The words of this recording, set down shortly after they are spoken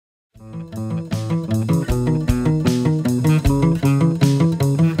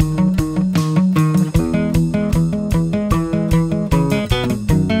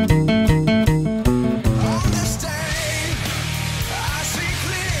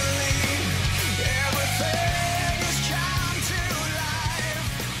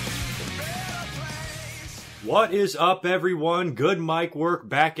What is up, everyone? GoodMicWork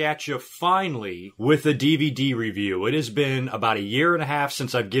back at you finally with a DVD review. It has been about a year and a half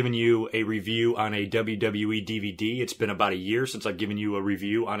since I've given you a review on a WWE DVD. It's been about a year since I've given you a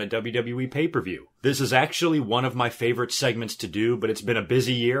review on a WWE pay-per-view. This is actually one of my favorite segments to do, but it's been a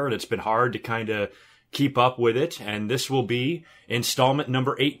busy year and it's been hard to kind of keep up with it, and this will be installment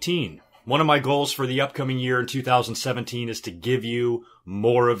number 18. One of my goals for the upcoming year in 2017 is to give you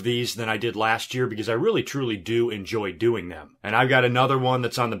more of these than I did last year because I really truly do enjoy doing them. And I've got another one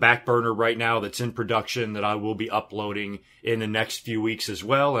that's on the back burner right now that's in production that I will be uploading in the next few weeks as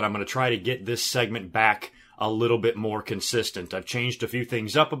well. And I'm going to try to get this segment back a little bit more consistent. I've changed a few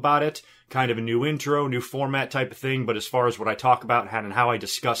things up about it, kind of a new intro, new format type of thing. But as far as what I talk about and how I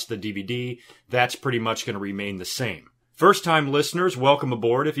discuss the DVD, that's pretty much going to remain the same. First-time listeners, welcome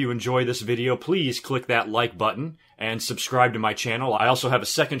aboard. If you enjoy this video, please click that like button and subscribe to my channel. I also have a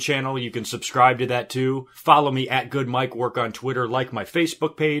second channel. You can subscribe to that too. Follow me at GoodMicWork on Twitter, like my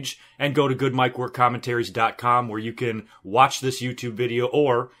Facebook page, and go to GoodMicWorkCommentaries.com where you can watch this YouTube video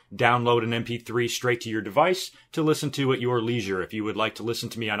or download an MP3 straight to your device to listen to at your leisure. If you would like to listen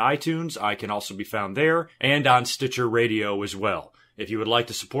to me on iTunes, I can also be found there and on Stitcher Radio as well. If you would like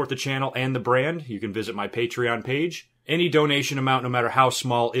to support the channel and the brand, you can visit my Patreon page. Any donation amount, no matter how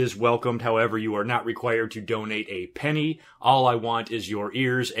small, is welcomed. However, you are not required to donate a penny. All I want is your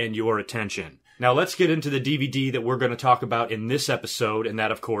ears and your attention. Now let's get into the DVD that we're going to talk about in this episode, and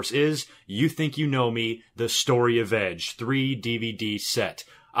that, of course, is You Think You Know Me, The Story of Edge, 3-DVD set.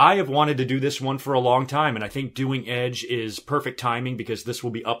 I have wanted to do this one for a long time, and I think doing Edge is perfect timing because this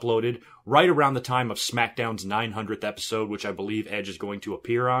will be uploaded right around the time of SmackDown's 900th episode, which I believe Edge is going to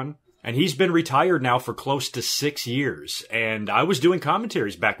appear on. And he's been retired now for close to 6 years. And I was doing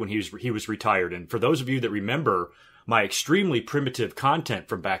commentaries back when he was retired. And for those of you that remember my extremely primitive content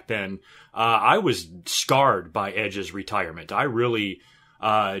from back then, I was scarred by Edge's retirement. I really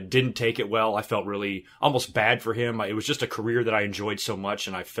didn't take it well. I felt really almost bad for him. It was just a career that I enjoyed so much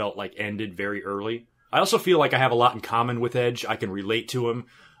and I felt like ended very early. I also feel like I have a lot in common with Edge. I can relate to him.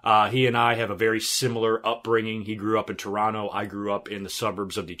 He and I have a very similar upbringing. He grew up in Toronto. I grew up in the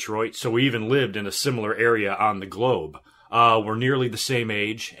suburbs of Detroit. So we even lived in a similar area on the globe. We're nearly the same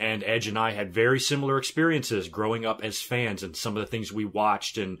age, and Edge and I had very similar experiences growing up as fans and some of the things we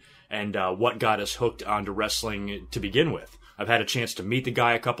watched and what got us hooked onto wrestling to begin with. I've had a chance to meet the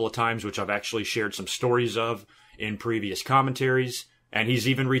guy a couple of times, which I've actually shared some stories of in previous commentaries. And he's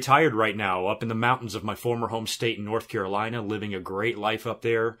even retired right now up in the mountains of my former home state in North Carolina, living a great life up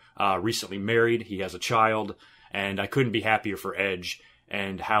there, recently married. He has a child, and I couldn't be happier for Edge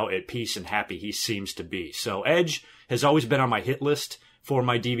and how at peace and happy he seems to be. So Edge has always been on my hit list for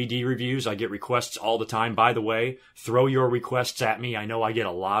my DVD reviews. I get requests all the time. By the way, throw your requests at me. I know I get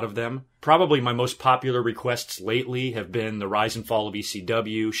a lot of them. Probably my most popular requests lately have been the rise and fall of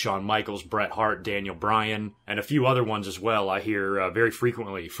ECW, Shawn Michaels, Bret Hart, Daniel Bryan, and a few other ones as well I hear very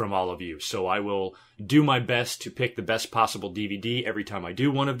frequently from all of you. So I will do my best to pick the best possible DVD every time I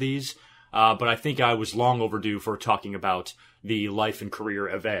do one of these. But I think I was long overdue for talking about the life and career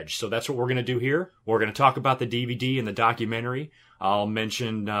of Edge. So that's what we're going to do here. We're going to talk about the DVD and the documentary. I'll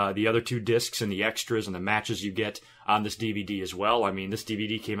mention the other two discs and the extras and the matches you get on this DVD as well. I mean, this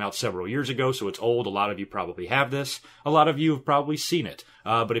DVD came out several years ago, so it's old. A lot of you probably have this. A lot of you have probably seen it.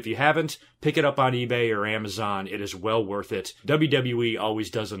 But if you haven't, pick it up on eBay or Amazon. It is well worth it. WWE always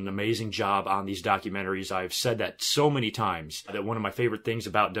does an amazing job on these documentaries. I've said that so many times that one of my favorite things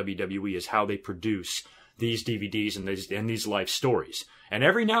about WWE is how they produce these DVDs and these life stories. And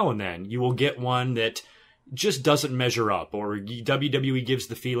every now and then, you will get one that just doesn't measure up, or WWE gives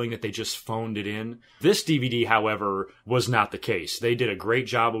the feeling that they just phoned it in. This DVD, however, was not the case. They did a great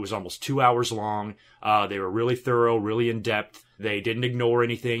job. It was almost 2 hours long. They were really thorough, really in-depth. They didn't ignore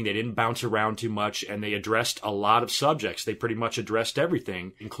anything. They didn't bounce around too much, and they addressed a lot of subjects. They pretty much addressed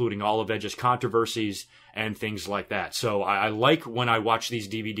everything, including all of Edge's controversies and things like that. So I like when I watch these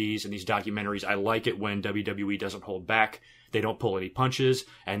DVDs and these documentaries. I like it when WWE doesn't hold back. They don't pull any punches,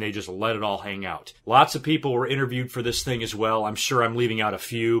 and they just let it all hang out. Lots of people were interviewed for this thing as well. I'm sure I'm leaving out a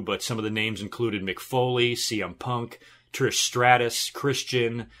few, but some of the names included Mick Foley, CM Punk, Trish Stratus,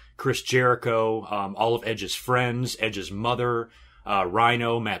 Christian, Chris Jericho, all of Edge's friends, Edge's mother,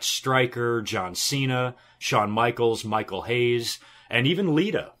 Rhino, Matt Striker, John Cena, Shawn Michaels, Michael Hayes, and even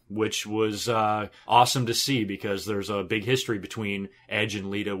Lita, which was awesome to see because there's a big history between Edge and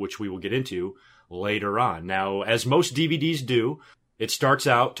Lita, which we will get into later on. Now, as most DVDs do, it starts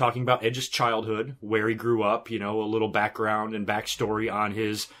out talking about Edge's childhood, where he grew up, you know, a little background and backstory on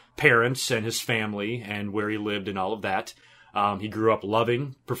his parents and his family and where he lived and all of that. He grew up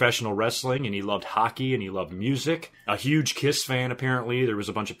loving professional wrestling, and he loved hockey, and he loved music. A huge Kiss fan, apparently. There was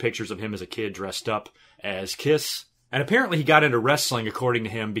a bunch of pictures of him as a kid dressed up as Kiss. And apparently he got into wrestling, according to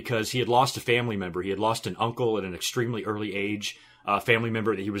him, because he had lost a family member. He had lost an uncle at an extremely early age, a family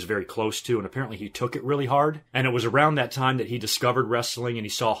member that he was very close to, and apparently he took it really hard. And it was around that time that he discovered wrestling, and he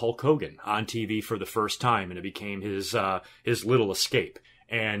saw Hulk Hogan on TV for the first time, and it became his little escape.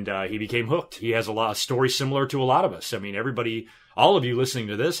 And he became hooked. He has a lot of stories similar to a lot of us. I mean, everybody, all of you listening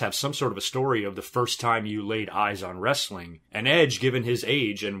to this have some sort of a story of the first time you laid eyes on wrestling. And Edge, given his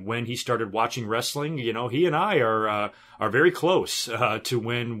age and when he started watching wrestling, you know, he and I are very close to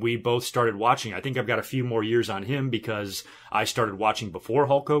when we both started watching. I think I've got a few more years on him because I started watching before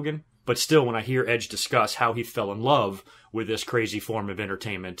Hulk Hogan. But still, when I hear Edge discuss how he fell in love with this crazy form of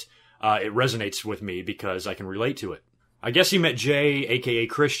entertainment, it resonates with me because I can relate to it. I guess he met Jay, a.k.a.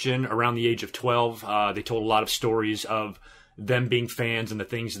 Christian, around the age of 12. They told a lot of stories of them being fans and the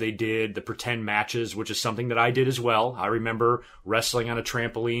things they did, the pretend matches, which is something that I did as well. I remember wrestling on a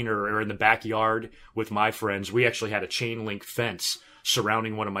trampoline or in the backyard with my friends. We actually had a chain link fence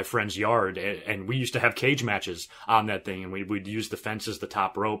surrounding one of my friend's yard, and we used to have cage matches on that thing, and we'd use the fence as the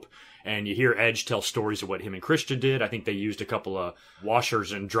top rope. And you hear Edge tell stories of what him and Christian did. I think they used a couple of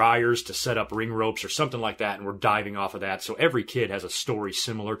washers and dryers to set up ring ropes or something like that, and we're diving off of that. So every kid has a story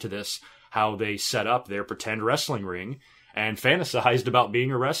similar to this, how they set up their pretend wrestling ring and fantasized about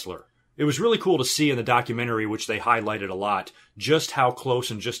being a wrestler. It was really cool to see in the documentary, which they highlighted a lot, just how close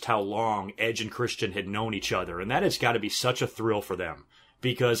and just how long Edge and Christian had known each other. And that has got to be such a thrill for them.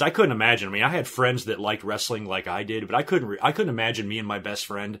 Because I couldn't imagine. I mean, I had friends that liked wrestling like I did, but I couldn't imagine me and my best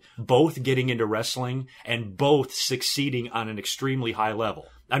friend both getting into wrestling and both succeeding on an extremely high level.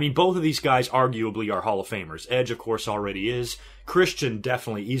 I mean, both of these guys arguably are Hall of Famers. Edge, of course, already is. Christian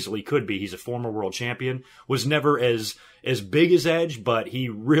definitely easily could be. He's a former world champion. Was never as big as Edge, but he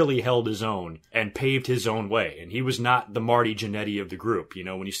really held his own and paved his own way. And he was not the Marty Jannetty of the group. You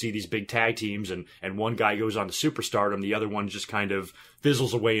know, when you see these big tag teams and one guy goes on to superstardom, the other one just kind of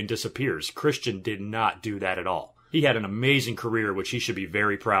fizzles away and disappears. Christian did not do that at all. He had an amazing career, which he should be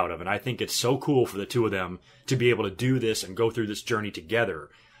very proud of. And I think it's so cool for the two of them to be able to do this and go through this journey together.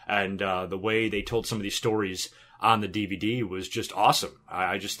 And the way they told some of these stories on the DVD was just awesome.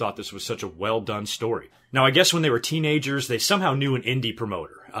 I just thought this was such a well-done story. Now, I guess when they were teenagers, they somehow knew an indie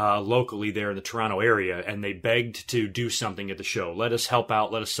promoter locally there in the Toronto area, and they begged to do something at the show. Let us help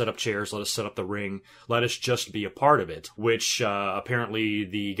out. Let us set up chairs. Let us set up the ring. Let us just be a part of it, which apparently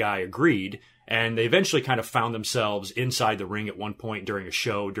the guy agreed. And they eventually kind of found themselves inside the ring at one point during a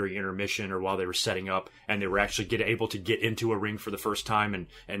show, during intermission, or while they were setting up, and they were actually able to get into a ring for the first time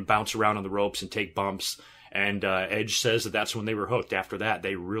and bounce around on the ropes and take bumps. And Edge says that that's when they were hooked. After that,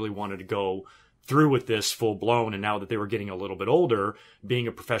 they really wanted to go through with this full blown, and now that they were getting a little bit older, being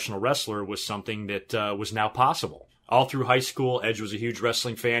a professional wrestler was something that was now possible. All through high school, Edge was a huge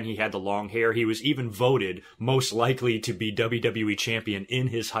wrestling fan. He had the long hair. He was even voted most likely to be WWE champion in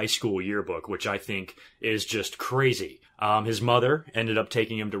his high school yearbook, which I think is just crazy. His mother ended up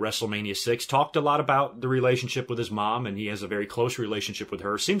taking him to WrestleMania 6, talked a lot about the relationship with his mom, and he has a very close relationship with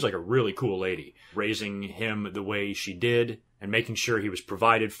her. Seems like a really cool lady, raising him the way she did and making sure he was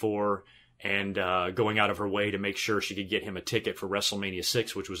provided for, and going out of her way to make sure she could get him a ticket for WrestleMania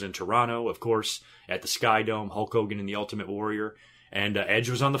 6, which was in Toronto, of course, at the Sky Dome, Hulk Hogan and the Ultimate Warrior. And Edge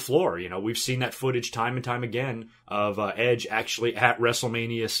was on the floor. You know, we've seen that footage time and time again of Edge actually at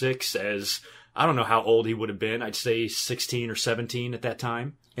WrestleMania 6 as, I don't know how old he would have been. I'd say 16 or 17 at that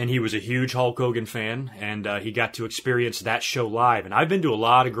time. And he was a huge Hulk Hogan fan, and he got to experience that show live. And I've been to a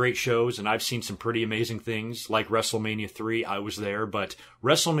lot of great shows, and I've seen some pretty amazing things, like WrestleMania 3, I was there, but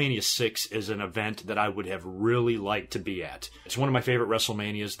WrestleMania 6 is an event that I would have really liked to be at. It's one of my favorite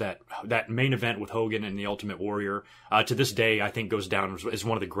WrestleManias, that main event with Hogan and the Ultimate Warrior. To this day, I think goes down as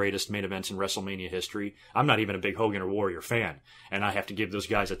one of the greatest main events in WrestleMania history. I'm not even a big Hogan or Warrior fan, and I have to give those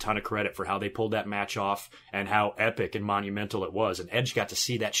guys a ton of credit for how they pulled that match off and how epic and monumental it was. And Edge got to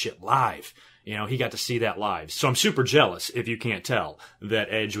see that shit live. You know, he got to see that live. So I'm super jealous, if you can't tell,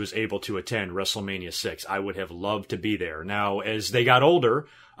 that Edge was able to attend WrestleMania 6. I would have loved to be there. Now, as they got older,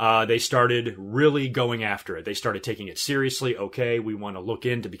 they started really going after it. They started taking it seriously. Okay, we want to look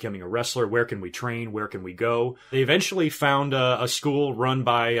into becoming a wrestler. Where can we train? Where can we go? They eventually found a school run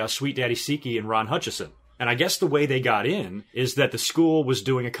by Sweet Daddy Siki and Ron Hutchison. And I guess the way they got in is that the school was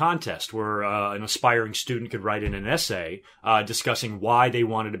doing a contest where an aspiring student could write in an essay discussing why they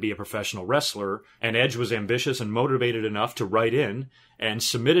wanted to be a professional wrestler. And Edge was ambitious and motivated enough to write in and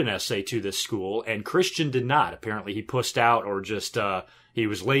submit an essay to this school, and Christian did not. Apparently he pussed out, or just he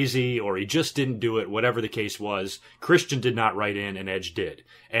was lazy, or he just didn't do it, whatever the case was. Christian did not write in, and Edge did.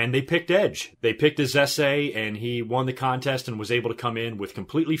 And they picked Edge. They picked his essay, and he won the contest and was able to come in with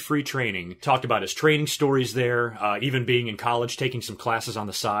completely free training. Talked about his training stories there, even being in college, taking some classes on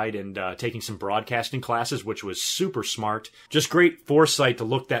the side, and taking some broadcasting classes, which was super smart. Just great foresight to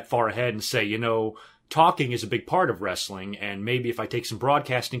look that far ahead and say, you know, talking is a big part of wrestling, and maybe if I take some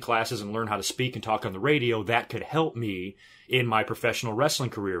broadcasting classes and learn how to speak and talk on the radio, that could help me in my professional wrestling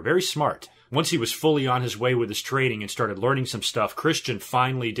career. Very smart. Once he was fully on his way with his training and started learning some stuff, Christian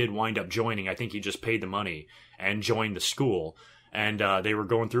finally did wind up joining. I think he just paid the money and joined the school. And they were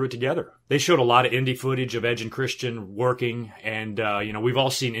going through it together. They showed a lot of indie footage of Edge and Christian working, and you know, we've all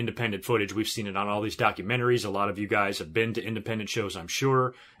seen independent footage. We've seen it on all these documentaries. A lot of you guys have been to independent shows, I'm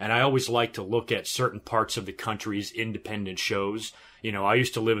sure. And I always like to look at certain parts of the country's independent shows. You know, I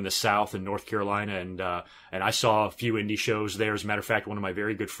used to live in the South in North Carolina, and I saw a few indie shows there. As a matter of fact, one of my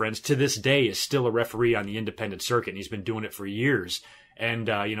very good friends to this day is still a referee on the independent circuit, and he's been doing it for years. And,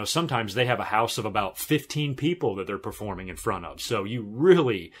 you know, sometimes they have a house of about 15 people that they're performing in front of. So you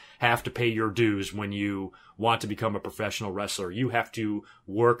really have to pay your dues when you want to become a professional wrestler. You have to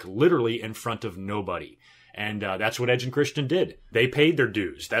work literally in front of nobody. And that's what Edge and Christian did. They paid their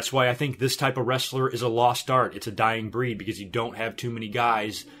dues. That's why I think this type of wrestler is a lost art. It's a dying breed because you don't have too many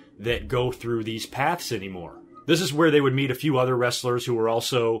guys that go through these paths anymore. This is where they would meet a few other wrestlers who were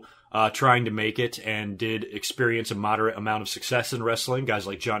also trying to make it and did experience a moderate amount of success in wrestling. Guys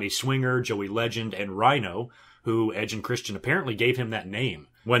like Johnny Swinger, Joey Legend, and Rhino, who Edge and Christian apparently gave him that name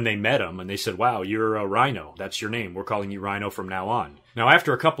when they met him. And they said, wow, you're a Rhino. That's your name. We're calling you Rhino from now on. Now,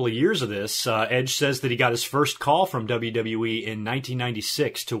 after a couple of years of this, Edge says that he got his first call from WWE in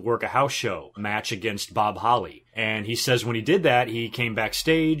 1996 to work a house show match against Bob Holly. And he says when he did that, he came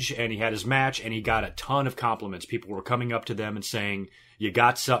backstage and he had his match and he got a ton of compliments. People were coming up to them and saying, you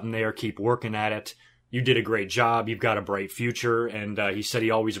got something there, keep working at it. You did a great job. You've got a bright future. And he said he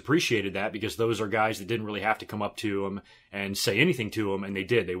always appreciated that because those are guys that didn't really have to come up to him and say anything to him. And they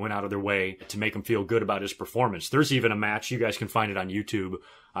did. They went out of their way to make him feel good about his performance. There's even a match. You guys can find it on YouTube.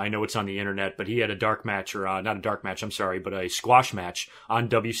 I know it's on the internet, but he had a dark match, or not a dark match, I'm sorry, but a squash match on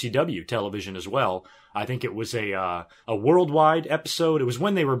WCW television as well. I think it was a worldwide episode. It was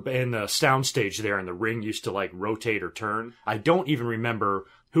when they were in the soundstage there and the ring used to like rotate or turn. I don't even remember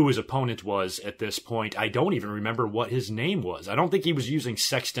who his opponent was at this point. I don't even remember what his name was. I don't think he was using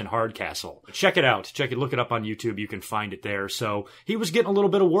Sexton Hardcastle. Check it out. Look it up on YouTube. You can find it there. So he was getting a little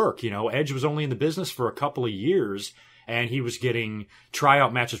bit of work. You know, Edge was only in the business for a couple of years, and he was getting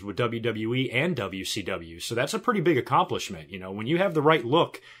tryout matches with WWE and WCW. So that's a pretty big accomplishment. You know, when you have the right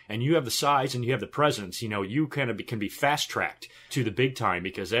look and you have the size and you have the presence, you know, you kind of can be fast-tracked to the big time,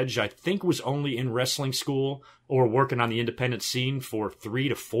 because Edge, I think, was only in wrestling school or working on the independent scene for 3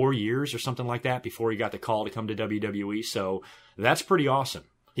 to 4 years or something like that before he got the call to come to WWE. So that's pretty awesome.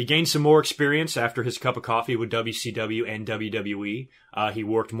 He gained some more experience after his cup of coffee with WCW and WWE. He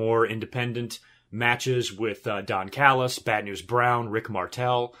worked more independent matches with Don Callis, Bad News Brown, Rick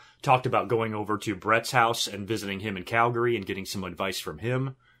Martel. Talked about going over to Bret's house and visiting him in Calgary and getting some advice from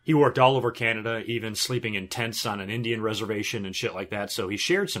him. He worked all over Canada, even sleeping in tents on an Indian reservation and shit like that. So he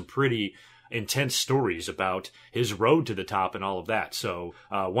shared some pretty intense stories about his road to the top and all of that. So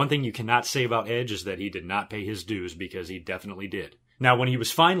one thing you cannot say about Edge is that he did not pay his dues, because he definitely did. Now, when he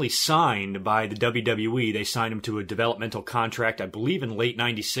was finally signed by the WWE, they signed him to a developmental contract, I believe in late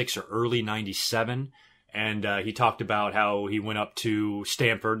 96 or early 97. And he talked about how he went up to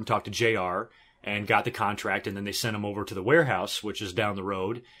Stamford and talked to JR and got the contract. And then they sent him over to the warehouse, which is down the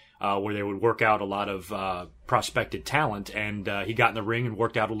road, where they would work out a lot of prospected talent. And he got in the ring and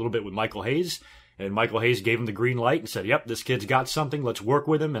worked out a little bit with Michael Hayes. And Michael Hayes gave him the green light and said, yep, this kid's got something. Let's work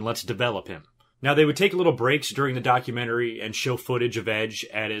with him and let's develop him. Now, they would take little breaks during the documentary and show footage of Edge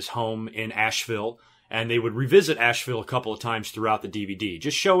at his home in Asheville, and they would revisit Asheville a couple of times throughout the DVD,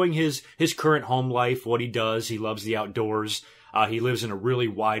 just showing his current home life, what he does. He loves the outdoors. He lives in a really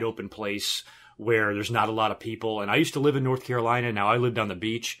wide open place where there's not a lot of people. And I used to live in North Carolina. Now I lived on the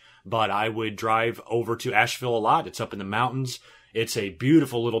beach, but I would drive over to Asheville a lot. It's up in the mountains. It's a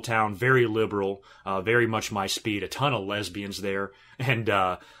beautiful little town, very liberal, very much my speed, a ton of lesbians there. And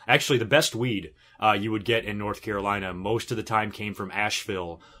actually, the best weed you would get in North Carolina most of the time came from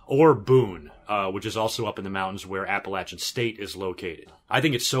Asheville or Boone, which is also up in the mountains where Appalachian State is located. I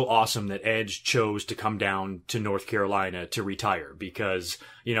think it's so awesome that Edge chose to come down to North Carolina to retire because,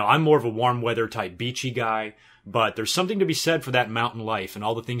 you know, I'm more of a warm weather type beachy guy. But there's something to be said for that mountain life and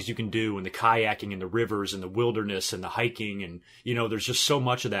all the things you can do and the kayaking and the rivers and the wilderness and the hiking. And, you know, there's just so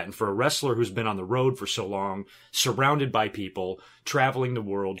much of that. And for a wrestler who's been on the road for so long, surrounded by people, traveling the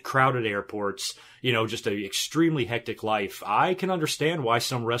world, crowded airports, you know, just an extremely hectic life, I can understand why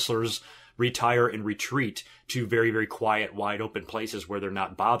some wrestlers retire and retreat to very, very quiet, wide open places where they're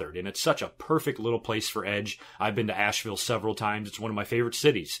not bothered. And it's such a perfect little place for Edge. I've been to Asheville several times. It's one of my favorite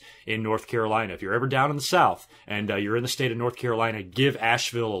cities in North Carolina. If you're ever down in the South and you're in the state of North Carolina, give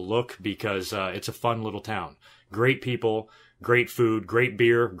Asheville a look because it's a fun little town. Great people, great food, great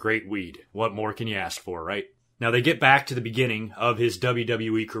beer, great weed. What more can you ask for, right? Now, they get back to the beginning of his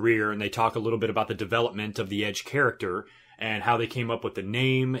WWE career and they talk a little bit about the development of the Edge character and how they came up with the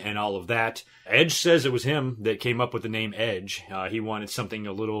name and all of that. Edge says it was him that came up with the name Edge. He wanted something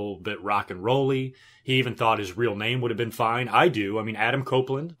a little bit rock and rolly. He even thought his real name would have been fine. I do. I mean, Adam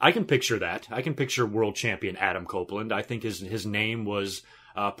Copeland. I can picture that. I can picture world champion Adam Copeland. I think his name was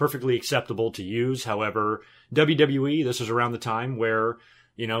perfectly acceptable to use. However, WWE, this was around the time where,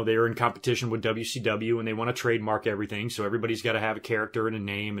 you know, they were in competition with WCW and they want to trademark everything. So everybody's got to have a character and a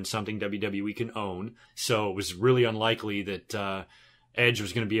name and something WWE can own. So it was really unlikely that Edge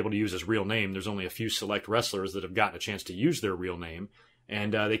was going to be able to use his real name. There's only a few select wrestlers that have gotten a chance to use their real name.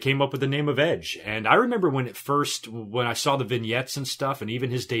 And they came up with the name of Edge. And I remember when I saw the vignettes and stuff and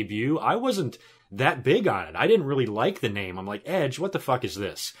even his debut, I wasn't that big on it. I didn't really like the name. I'm like, Edge, what the fuck is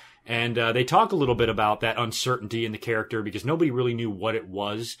this? And they talk a little bit about that uncertainty in the character because nobody really knew what it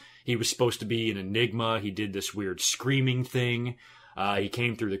was. He was supposed to be an enigma. He did this weird screaming thing. He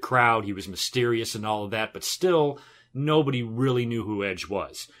came through the crowd. He was mysterious and all of that, but still nobody really knew who Edge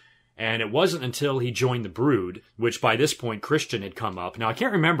was. And it wasn't until he joined the Brood, which by this point Christian had come up. Now, I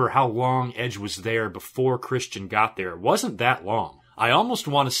can't remember how long Edge was there before Christian got there. It wasn't that long. I almost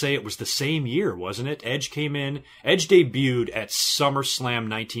want to say it was the same year, wasn't it? Edge came in. Edge debuted at SummerSlam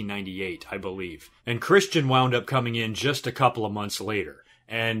 1998, I believe. And Christian wound up coming in just a couple of months later.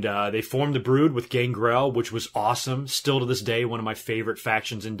 And they formed the Brood with Gangrel, which was awesome. Still to this day, one of my favorite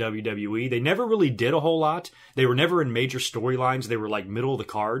factions in WWE. They never really did a whole lot. They were never in major storylines. They were like middle of the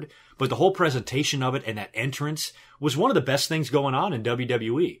card. But the whole presentation of it and that entrance was one of the best things going on in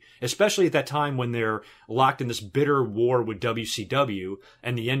WWE, especially at that time when they're locked in this bitter war with WCW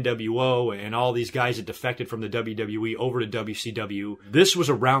and the NWO and all these guys that defected from the WWE over to WCW. This was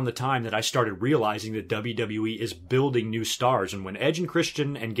around the time that I started realizing that WWE is building new stars. And when Edge and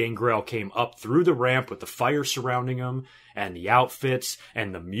Christian and Gangrel came up through the ramp with the fire surrounding them and the outfits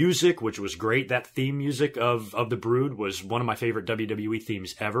and the music, which was great, that theme music of the Brood was one of my favorite WWE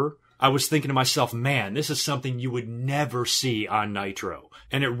themes ever. I was thinking to myself, man, this is something you would never see on Nitro.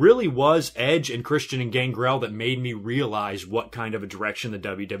 And it really was Edge and Christian and Gangrel that made me realize what kind of a direction the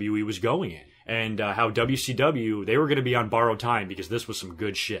WWE was going in. And how WCW, they were going to be on borrowed time because this was some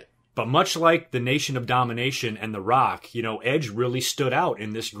good shit. But much like the Nation of Domination and The Rock, you know, Edge really stood out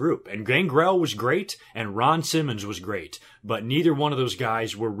in this group. And Gangrel was great, and Ron Simmons was great. But neither one of those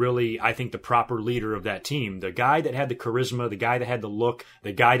guys were really, I think, the proper leader of that team. The guy that had the charisma, the guy that had the look,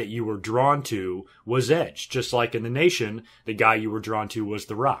 the guy that you were drawn to was Edge. Just like in the Nation, the guy you were drawn to was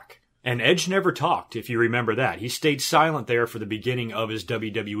The Rock. And Edge never talked, if you remember that. He stayed silent there for the beginning of his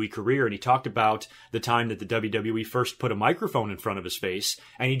WWE career, and he talked about the time that the WWE first put a microphone in front of his face,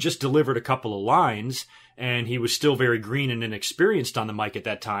 and he just delivered a couple of lines, and he was still very green and inexperienced on the mic at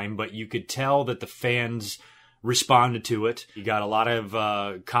that time, but you could tell that the fans responded to it. He got a lot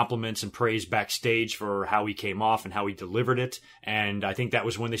of compliments and praise backstage for how he came off and how he delivered it, and I think that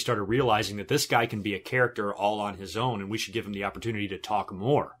was when they started realizing that this guy can be a character all on his own, and we should give him the opportunity to talk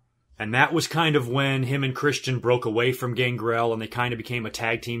more. And that was kind of when him and Christian broke away from Gangrel and they kind of became a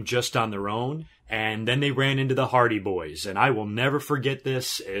tag team just on their own. And then they ran into the Hardy Boys. And I will never forget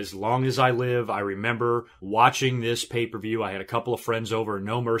this as long as I live. I remember watching this pay-per-view. I had a couple of friends over in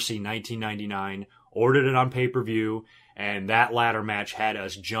No Mercy 1999, ordered it on pay-per-view, and that ladder match had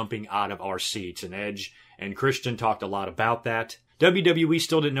us jumping out of our seats. And Edge and Christian talked a lot about that. WWE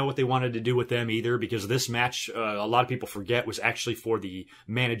still didn't know what they wanted to do with them either because this match, a lot of people forget, was actually for the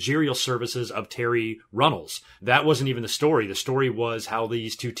managerial services of Terry Runnels. That wasn't even the story. The story was how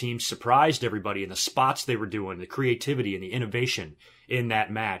these two teams surprised everybody and the spots they were doing, the creativity and the innovation in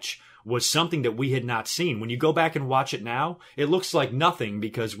that match was something that we had not seen. When you go back and watch it now, it looks like nothing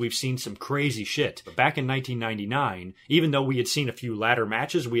because we've seen some crazy shit. But back in 1999, even though we had seen a few ladder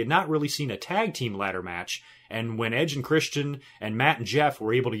matches, we had not really seen a tag team ladder match. And when Edge and Christian and Matt and Jeff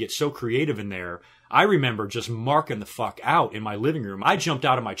were able to get so creative in there, I remember just marking the fuck out in my living room. I jumped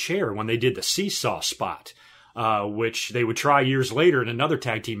out of my chair when they did the seesaw spot, which they would try years later in another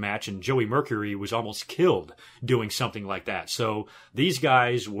tag team match, and Joey Mercury was almost killed doing something like that. So these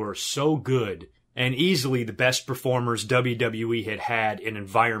guys were so good and easily the best performers WWE had had in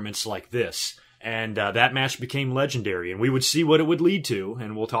environments like this. And that match became legendary, and we would see what it would lead to,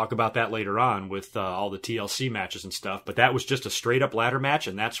 and we'll talk about that later on with all the TLC matches and stuff. But that was just a straight-up ladder match,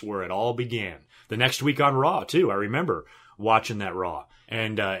 and that's where it all began. The next week on Raw, too, I remember watching that Raw.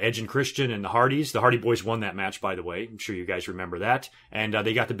 And Edge and Christian and the Hardys Boys won that match, by the way. I'm sure you guys remember that. And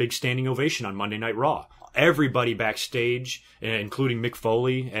they got the big standing ovation on Monday Night Raw. Everybody backstage, including Mick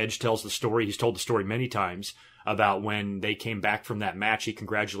Foley, Edge tells the story. He's told the story many times about when they came back from that match. He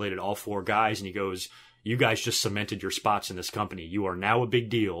congratulated all four guys, and he goes, "You guys just cemented your spots in this company. You are now a big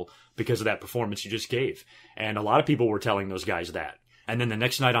deal because of that performance you just gave." And a lot of people were telling those guys that. And then the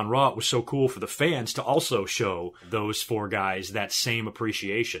next night on Raw, it was so cool for the fans to also show those four guys that same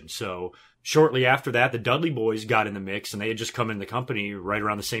appreciation. So shortly after that, the Dudley Boys got in the mix, and they had just come in the company right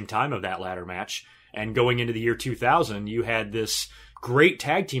around the same time of that ladder match. And going into the year 2000, you had this great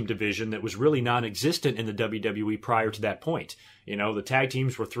tag team division that was really non-existent in the WWE prior to that point. You know, the tag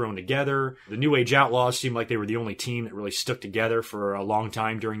teams were thrown together. The New Age Outlaws seemed like they were the only team that really stuck together for a long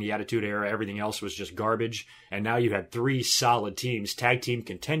time during the Attitude Era. Everything else was just garbage. And now you had three solid teams, tag team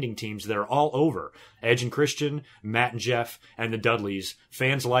contending teams that are all over. Edge and Christian, Matt and Jeff, and the Dudleys.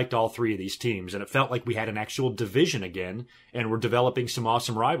 Fans liked all three of these teams, and it felt like we had an actual division again, and we're developing some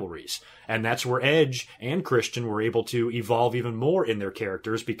awesome rivalries. And that's where Edge and Christian were able to evolve even more in their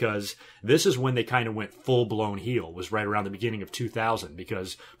characters, because this is when they kind of went full-blown heel, was right around the beginning of 2000,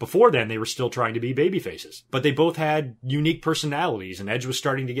 because before then they were still trying to be babyfaces. But they both had unique personalities, and Edge was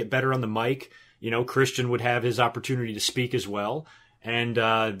starting to get better on the mic. You know, Christian would have his opportunity to speak as well. And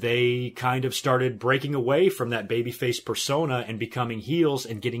they kind of started breaking away from that babyface persona and becoming heels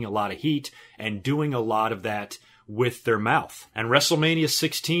and getting a lot of heat and doing a lot of that with their mouth. And WrestleMania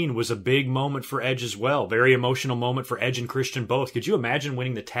 16 was a big moment for Edge as well. Very emotional moment for Edge and Christian both. Could you imagine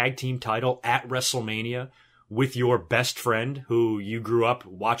winning the tag team title at WrestleMania with your best friend who you grew up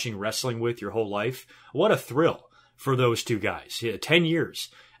watching wrestling with your whole life? What a thrill for those two guys. 10 years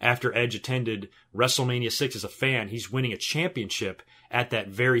after Edge attended WrestleMania 6 as a fan, he's winning a championship at that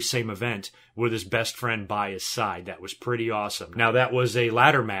very same event with his best friend by his side. That was pretty awesome. Now, that was a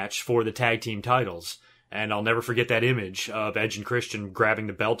ladder match for the tag team titles, and I'll never forget that image of Edge and Christian grabbing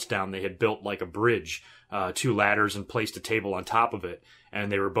the belts down. They had built like a bridge, two ladders, and placed a table on top of it, and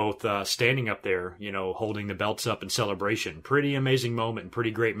they were both standing up there, you know, holding the belts up in celebration. Pretty amazing moment and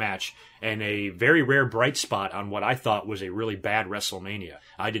pretty great match, and a very rare bright spot on what I thought was a really bad WrestleMania.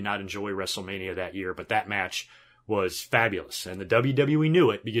 I did not enjoy WrestleMania that year, but that match was fabulous, and the WWE knew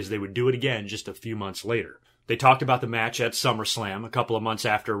it because they would do it again just a few months later. They talked about the match at SummerSlam a couple of months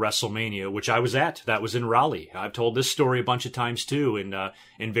after WrestleMania, which I was at. That was in Raleigh. I've told this story a bunch of times too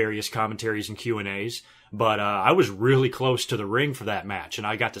in various commentaries and Q&As, but I was really close to the ring for that match, and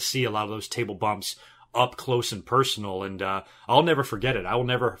I got to see a lot of those table bumps up close and personal, and I'll never forget it. I will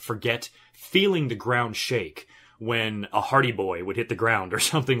never forget feeling the ground shake when a Hardy Boy would hit the ground or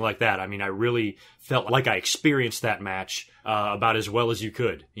something like that. I mean, I really felt like I experienced that match about as well as you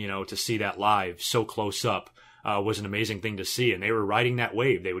could. You know, to see that live so close up was an amazing thing to see. And they were riding that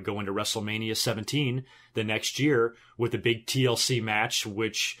wave. They would go into WrestleMania 17 the next year with a big TLC match,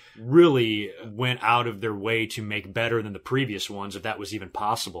 which really went out of their way to make better than the previous ones, if that was even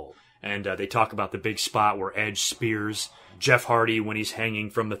possible. And they talk about the big spot where Edge spears Jeff Hardy when he's hanging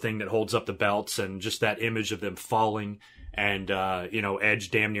from the thing that holds up the belts, and just that image of them falling and, you know,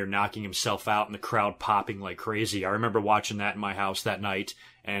 Edge damn near knocking himself out and the crowd popping like crazy. I remember watching that in my house that night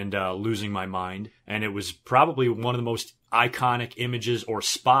and losing my mind. And it was probably one of the most iconic images or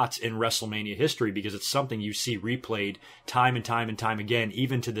spots in WrestleMania history, because it's something you see replayed time and time and time again,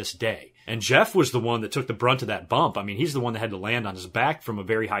 even to this day. And Jeff was the one that took the brunt of that bump. I mean, he's the one that had to land on his back from a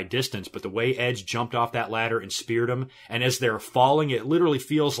very high distance, but the way Edge jumped off that ladder and speared him, and as they're falling, it literally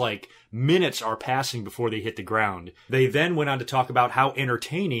feels like minutes are passing before they hit the ground. They then went on to talk about how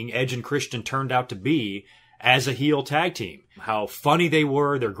entertaining Edge and Christian turned out to be, as a heel tag team. How funny they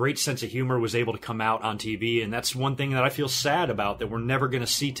were, their great sense of humor was able to come out on TV, and that's one thing that I feel sad about that we're never going to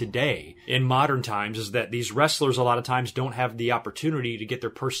see today in modern times, is that these wrestlers a lot of times don't have the opportunity to get their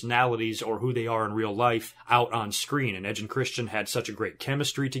personalities or who they are in real life out on screen. And Edge and Christian had such a great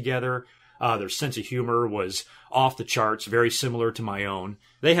chemistry together. Their sense of humor was off the charts, very similar to my own.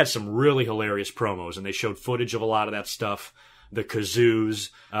 They had some really hilarious promos, and they showed footage of a lot of that stuff. The kazoos,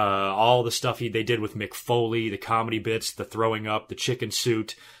 all the stuff they did with Mick Foley, the comedy bits, the throwing up, the chicken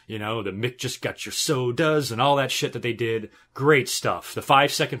suit, the Mick just got your sodas and all that shit that they did. Great stuff. The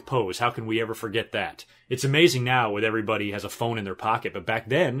 5-second pose, how can we ever forget that? It's amazing now with everybody has a phone in their pocket, but back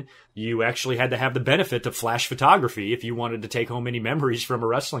then you actually had to have the benefit of flash photography if you wanted to take home any memories from a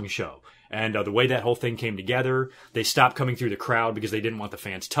wrestling show. And the way that whole thing came together, they stopped coming through the crowd because they didn't want the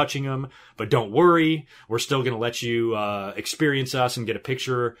fans touching them. But don't worry, we're still going to let you experience us and get a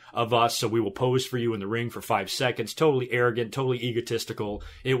picture of us. So we will pose for you in the ring for 5 seconds. Totally arrogant, totally egotistical.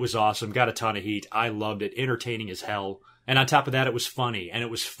 It was awesome. Got a ton of heat. I loved it. Entertaining as hell. And on top of that, it was funny and it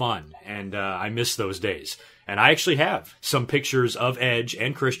was fun. And I miss those days. And I actually have some pictures of Edge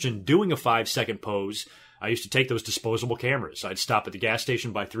and Christian doing a 5-second pose. I used to take those disposable cameras. I'd stop at the gas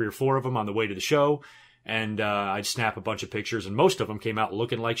station, buy 3 or 4 of them on the way to the show, and I'd snap a bunch of pictures, and most of them came out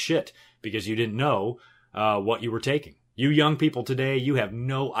looking like shit because you didn't know what you were taking. You young people today, you have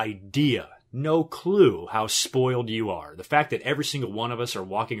no idea, no clue how spoiled you are. The fact that every single one of us are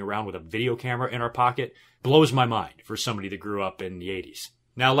walking around with a video camera in our pocket blows my mind for somebody that grew up in the 80s.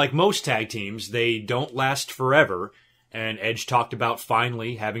 Now, like most tag teams, they don't last forever. And Edge talked about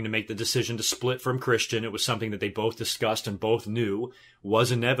finally having to make the decision to split from Christian. It was something that they both discussed and both knew was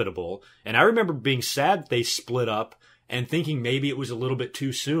inevitable. And I remember being sad they split up and thinking maybe it was a little bit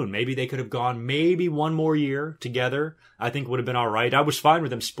too soon. Maybe they could have gone maybe one more year together. I think would have been all right. I was fine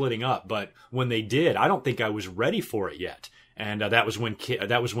with them splitting up, but when they did, I don't think I was ready for it yet. And that was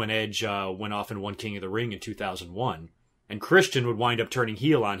when Edge went off and won King of the Ring in 2001. And Christian would wind up turning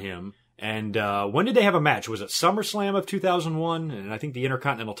heel on him. And when did they have a match? Was it SummerSlam of 2001? And I think the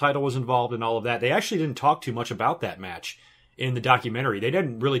Intercontinental title was involved in all of that. They actually didn't talk too much about that match in the documentary. They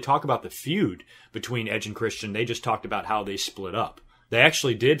didn't really talk about the feud between Edge and Christian. They just talked about how they split up. They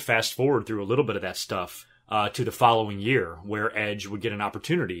actually did fast forward through a little bit of that stuff to the following year, where Edge would get an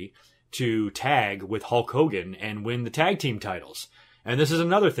opportunity to tag with Hulk Hogan and win the tag team titles. And this is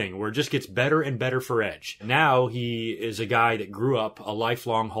another thing where it just gets better and better for Edge. Now he is a guy that grew up a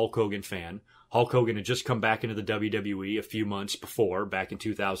lifelong Hulk Hogan fan. Hulk Hogan had just come back into the WWE a few months before, back in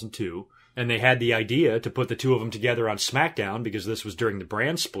 2002. And they had the idea to put the two of them together on SmackDown because this was during the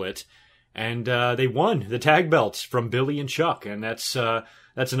brand split. And they won the tag belts from Billy and Chuck. And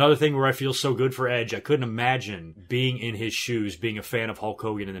that's another thing where I feel so good for Edge. I couldn't imagine being in his shoes, being a fan of Hulk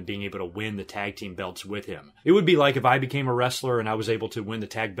Hogan, and then being able to win the tag team belts with him. It would be like if I became a wrestler and I was able to win the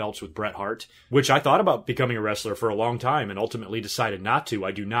tag belts with Bret Hart, which I thought about becoming a wrestler for a long time and ultimately decided not to.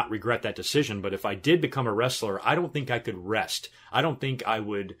 I do not regret that decision, but if I did become a wrestler, I don't think I could rest. I don't think I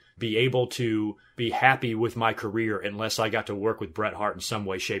would be able to be happy with my career unless I got to work with Bret Hart in some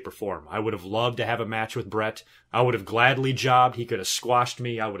way, shape, or form. I would have loved to have a match with Bret. I would have gladly jobbed. He could have squashed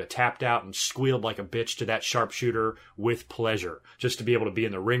me. I would have tapped out and squealed like a bitch to that sharpshooter with pleasure. Just to be able to be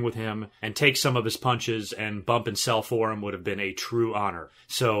in the ring with him and take some of his punches and bump and sell for him would have been a true honor.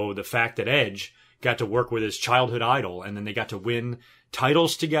 So the fact that Edge got to work with his childhood idol and then they got to win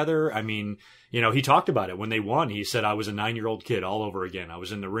titles together, I mean, he talked about it when they won. He said, I was a 9-year-old kid all over again. I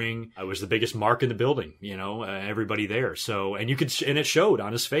was in the ring. I was the biggest mark in the building, everybody there. So, and it showed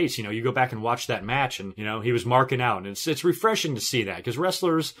on his face. You go back and watch that match and, he was marking out. And it's refreshing to see that because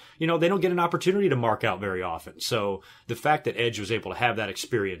wrestlers, they don't get an opportunity to mark out very often. So the fact that Edge was able to have that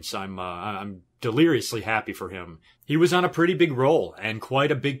experience, I'm deliriously happy for him. He was on a pretty big role and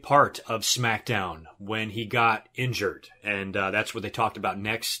quite a big part of SmackDown when he got injured. And that's what they talked about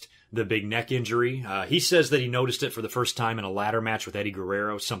next. The big neck injury. He says that he noticed it for the first time in a ladder match with Eddie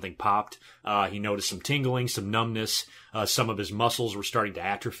Guerrero. Something popped. He noticed some tingling, some numbness. Some of his muscles were starting to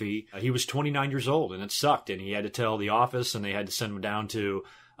atrophy. He was 29 years old and it sucked. And he had to tell the office and they had to send him down to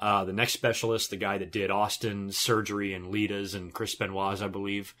the neck specialist, the guy that did Austin's surgery and Lita's and Chris Benoit's, I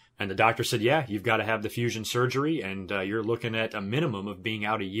believe. And the doctor said, yeah, you've got to have the fusion surgery and you're looking at a minimum of being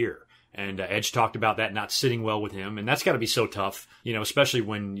out a year. And Edge talked about that not sitting well with him. And that's got to be so tough, especially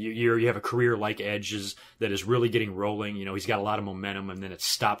when you have a career like Edge's that is really getting rolling. He's got a lot of momentum and then it's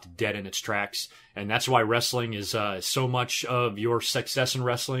stopped dead in its tracks. And that's why wrestling is so much of your success in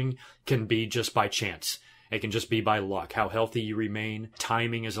wrestling can be just by chance. It can just be by luck, how healthy you remain.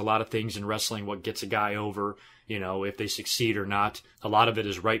 Timing is a lot of things in wrestling, what gets a guy over, you know, if they succeed or not. A lot of it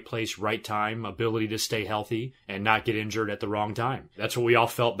is right place, right time, ability to stay healthy and not get injured at the wrong time. That's what we all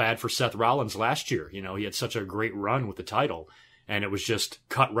felt bad for Seth Rollins last year. You know, he had such a great run with the title, and it was just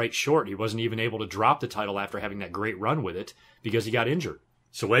cut right short. He wasn't even able to drop the title after having that great run with it because he got injured.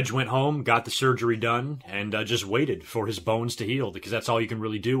 So Edge went home, got the surgery done, and just waited for his bones to heal, because that's all you can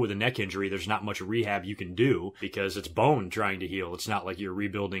really do with a neck injury. There's not much rehab you can do because it's bone trying to heal. It's not like you're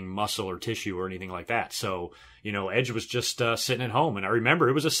rebuilding muscle or tissue or anything like that. So, you know, Edge was just sitting at home. And I remember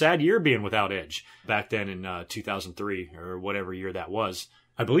it was a sad year being without Edge back then in 2003 or whatever year that was.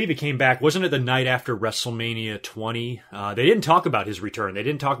 I believe he came back, wasn't it the night after WrestleMania 20? They didn't talk about his return. They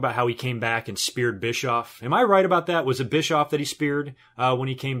didn't talk about how he came back and speared Bischoff. Am I right about that? Was it Bischoff that he speared when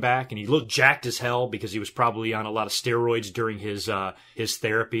he came back? And he looked jacked as hell because he was probably on a lot of steroids during his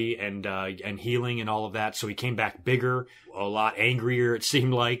therapy and healing and all of that. So he came back bigger, a lot angrier, it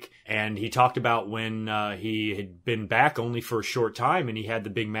seemed like. And he talked about when he had been back only for a short time and he had the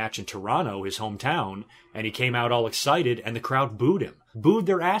big match in Toronto, his hometown, and he came out all excited and the crowd booed him. Booed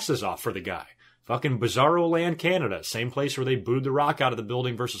their asses off for the guy. Fucking Bizarro Land, Canada. Same place where they booed The Rock out of the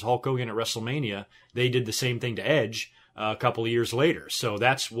building versus Hulk Hogan at WrestleMania. They did the same thing to Edge a couple of years later. So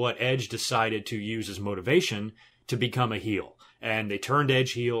that's what Edge decided to use as motivation to become a heel. And they turned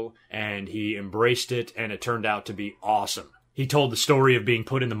Edge heel, and he embraced it, and it turned out to be awesome. He told the story of being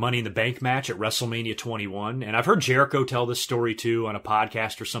put in the Money in the Bank match at WrestleMania 21, and I've heard Jericho tell this story too on a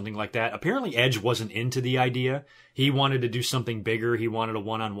podcast or something like that. Apparently Edge wasn't into the idea. He wanted to do something bigger. He wanted a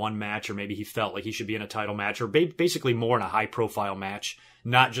one-on-one match, or maybe he felt like he should be in a title match, or basically more in a high-profile match,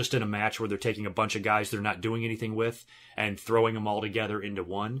 not just in a match where they're taking a bunch of guys they're not doing anything with and throwing them all together into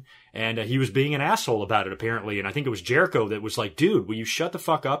one. And he was being an asshole about it, apparently. And I think it was Jericho that was like, dude, will you shut the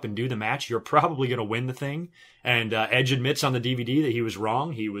fuck up and do the match? You're probably going to win the thing. And Edge admits on the DVD that he was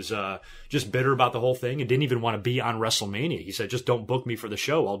wrong. He was just bitter about the whole thing and didn't even want to be on WrestleMania. He said, just don't book me for the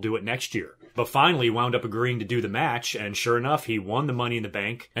show. I'll do it next year. But finally wound up agreeing to do the match. And sure enough, he won the Money in the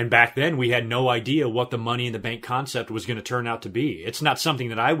Bank. And back then, we had no idea what the Money in the Bank concept was going to turn out to be. It's not something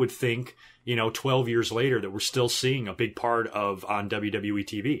that I would think, 12 years later, that we're still seeing a big part of on WWE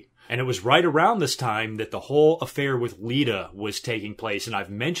TV. And it was right around this time that the whole affair with Lita was taking place. And I've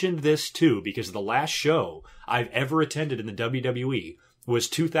mentioned this too, because the last show I've ever attended in the WWE was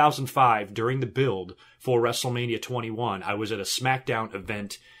 2005 during the build for WrestleMania 21. I was at a SmackDown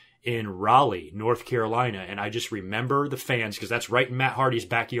event in Raleigh, North Carolina. And I just remember the fans, because that's right in Matt Hardy's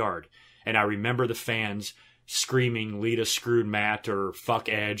backyard. And I remember the fans screaming Lita screwed Matt or fuck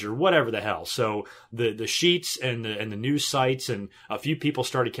Edge or whatever the hell. So the sheets and the news sites and a few people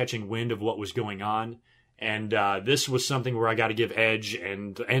started catching wind of what was going on. And this was something where I got to give Edge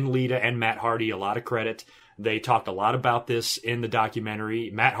and Lita and Matt Hardy a lot of credit. They talked a lot about this in the documentary.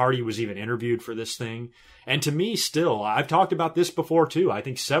 Matt Hardy was even interviewed for this thing. And to me, still, I've talked about this before too. I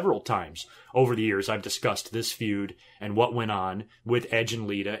think several times over the years I've discussed this feud and what went on with Edge and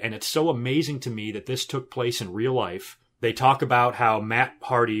Lita. And it's so amazing to me that this took place in real life. They talk about how Matt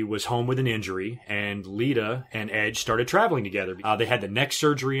Hardy was home with an injury and Lita and Edge started traveling together. They had the neck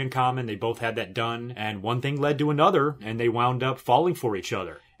surgery in common. They both had that done. And one thing led to another and they wound up falling for each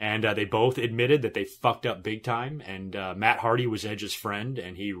other. And they both admitted that they fucked up big time. And Matt Hardy was Edge's friend,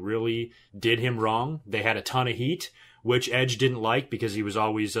 and he really did him wrong. They had a ton of heat, which Edge didn't like because he was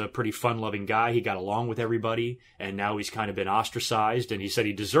always a pretty fun-loving guy. He got along with everybody, and now he's kind of been ostracized. And he said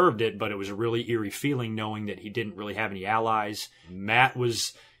he deserved it, but it was a really eerie feeling knowing that he didn't really have any allies. Matt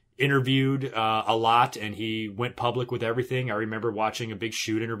was interviewed a lot, and he went public with everything. I remember watching a big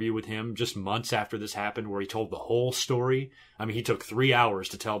shoot interview with him just months after this happened where he told the whole story. I mean, he took 3 hours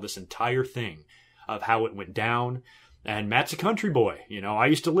to tell this entire thing of how it went down. And Matt's a country boy. I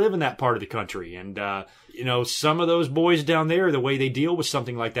used to live in that part of the country. And, some of those boys down there, the way they deal with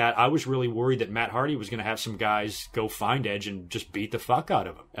something like that, I was really worried that Matt Hardy was going to have some guys go find Edge and just beat the fuck out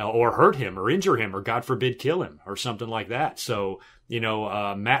of him or hurt him or injure him or, God forbid, kill him or something like that. So,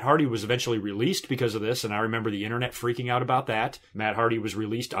 Matt Hardy was eventually released because of this. And I remember the internet freaking out about that. Matt Hardy was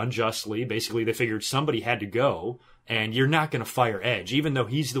released unjustly. Basically, they figured somebody had to go. And you're not going to fire Edge. Even though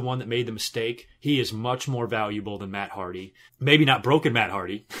he's the one that made the mistake, he is much more valuable than Matt Hardy. Maybe not broken Matt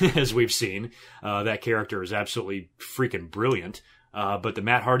Hardy, as we've seen. That character is absolutely freaking brilliant. But the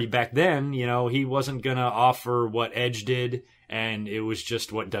Matt Hardy back then, he wasn't going to offer what Edge did and it was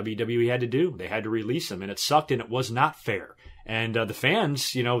just what WWE had to do. They had to release him, and it sucked, and it was not fair. And the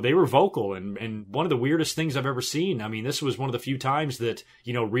fans, they were vocal, and one of the weirdest things I've ever seen. I mean, this was one of the few times that,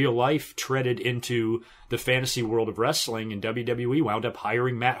 real life treaded into the fantasy world of wrestling, and WWE wound up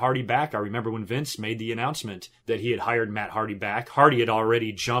hiring Matt Hardy back. I remember when Vince made the announcement that he had hired Matt Hardy back. Hardy had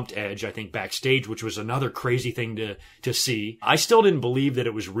already jumped Edge, I think, backstage, which was another crazy thing to see. I still didn't believe that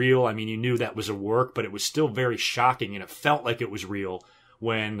it was real. I mean, you knew that was a work, but it was still very shocking, and it felt like it was real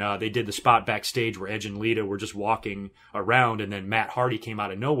when they did the spot backstage where Edge and Lita were just walking around, and then Matt Hardy came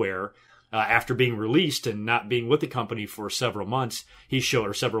out of nowhere after being released and not being with the company for several months.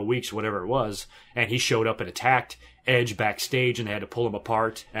 Or several weeks, whatever it was, and he showed up and attacked Edge backstage, and they had to pull him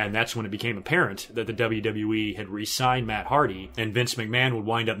apart, and that's when it became apparent that the WWE had re-signed Matt Hardy, and Vince McMahon would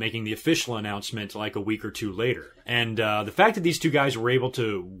wind up making the official announcement like a week or two later. And the fact that these two guys were able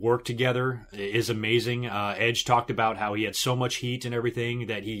to work together is amazing. Edge talked about how he had so much heat and everything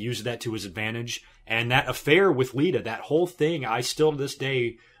that he used that to his advantage, and that affair with Lita, that whole thing, I still to this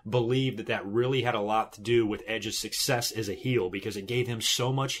day believe that really had a lot to do with Edge's success as a heel, because it gave him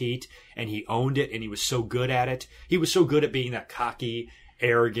so much heat, and he owned it, and he was so good at it. He was so good at being that cocky,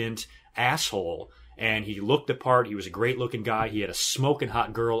 arrogant asshole, and he looked the part. He was a great-looking guy. He had a smoking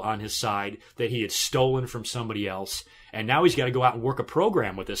hot girl on his side that he had stolen from somebody else, and now he's got to go out and work a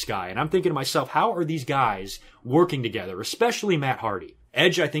program with this guy. And I'm thinking to myself, how are these guys working together, especially Matt Hardy?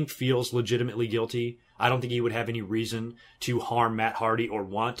 Edge, I think, feels legitimately guilty. I don't think he would have any reason to harm Matt Hardy or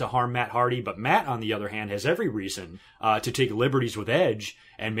want to harm Matt Hardy. But Matt, on the other hand, has every reason to take liberties with Edge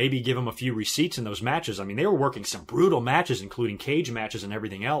and maybe give him a few receipts in those matches. I mean, they were working some brutal matches, including cage matches and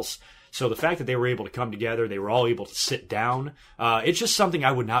everything else. So the fact that they were able to come together, they were all able to sit down, it's just something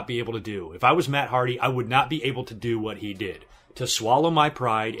I would not be able to do. If I was Matt Hardy, I would not be able to do what he did. To swallow my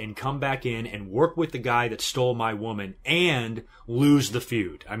pride and come back in and work with the guy that stole my woman and lose the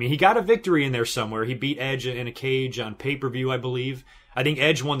feud. I mean, he got a victory in there somewhere. He beat Edge in a cage on pay-per-view, I believe. I think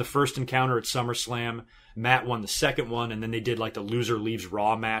Edge won the first encounter at SummerSlam. Matt won the second one, and then they did like the loser leaves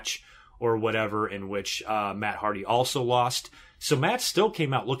Raw match or whatever, in which Matt Hardy also lost. So Matt still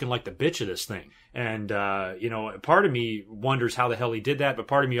came out looking like the bitch of this thing. And, part of me wonders how the hell he did that, but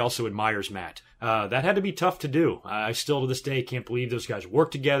part of me also admires Matt. That had to be tough to do. I still to this day can't believe those guys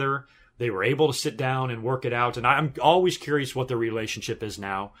worked together. They were able to sit down and work it out. And I'm always curious what their relationship is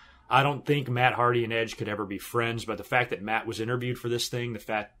now. I don't think Matt Hardy and Edge could ever be friends, but the fact that Matt was interviewed for this thing, the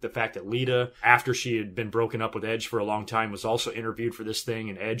fact that Lita, after she had been broken up with Edge for a long time, was also interviewed for this thing,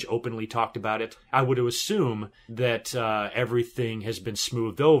 and Edge openly talked about it, I would assume that everything has been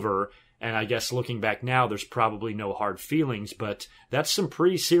smoothed over. And I guess looking back now, there's probably no hard feelings, but that's some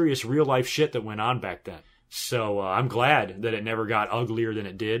pretty serious real-life shit that went on back then. So I'm glad that it never got uglier than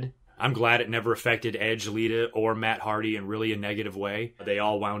it did. I'm glad it never affected Edge, Lita, or Matt Hardy in really a negative way. They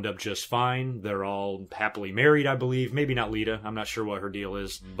all wound up just fine. They're all happily married, I believe. Maybe not Lita. I'm not sure what her deal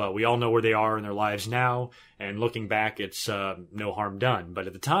is. But we all know where they are in their lives now. And looking back, it's no harm done. But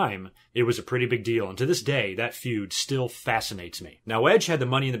at the time, it was a pretty big deal. And to this day, that feud still fascinates me. Now, Edge had the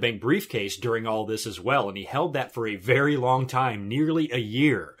Money in the Bank briefcase during all this as well. And he held that for a very long time, nearly a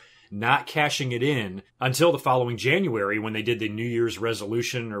year, not cashing it in until the following January when they did the New Year's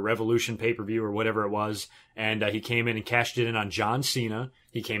resolution or revolution pay-per-view or whatever it was. And he came in and cashed it in on John Cena.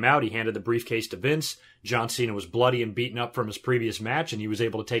 He came out, he handed the briefcase to Vince. John Cena was bloody and beaten up from his previous match, and he was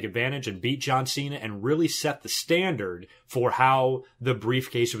able to take advantage and beat John Cena and really set the standard for how the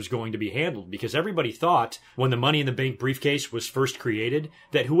briefcase was going to be handled. Because everybody thought when the Money in the Bank briefcase was first created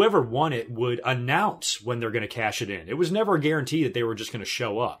that whoever won it would announce when they're going to cash it in. It was never a guarantee that they were just going to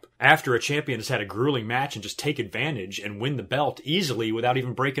show up after a champion has had a grueling match and just take advantage and win the belt easily without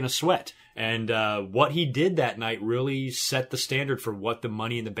even breaking a sweat. And what he did that night really set the standard for what the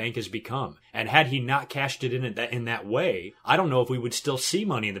Money in the Bank has become. And had he not cashed it in that way, I don't know if we would still see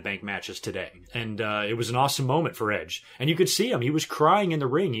Money in the Bank matches today. And it was an awesome moment for Edge. And you could see him. He was crying in the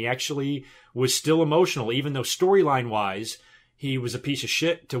ring. He actually was still emotional, even though storyline-wise, he was a piece of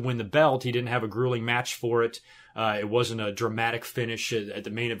shit to win the belt. He didn't have a grueling match for it. It wasn't a dramatic finish at the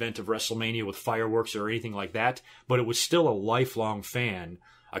main event of WrestleMania with fireworks or anything like that. But it was still a lifelong fan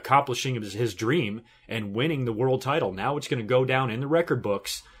accomplishing his dream and winning the world title. Now it's going to go down in the record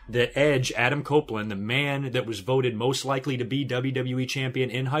books that Edge, Adam Copeland, the man that was voted most likely to be WWE champion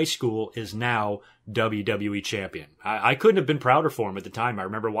in high school, is now WWE champion. I couldn't have been prouder for him at the time. I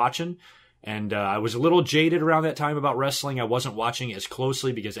remember watching, and I was a little jaded around that time about wrestling. I wasn't watching as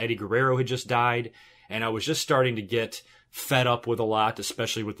closely because Eddie Guerrero had just died, and I was just starting to get fed up with a lot,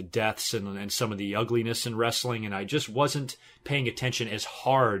 especially with the deaths and some of the ugliness in wrestling, and I just wasn't paying attention as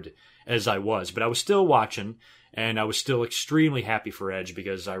hard as I was. But I was still watching, and I was still extremely happy for Edge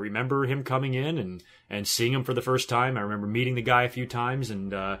because I remember him coming in and seeing him for the first time. I remember meeting the guy a few times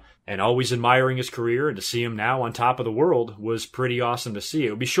and always admiring his career. And to see him now on top of the world was pretty awesome to see. It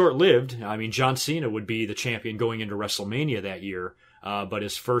would be short-lived. I mean, John Cena would be the champion going into WrestleMania that year. But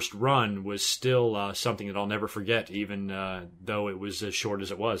his first run was still something that I'll never forget, even though it was as short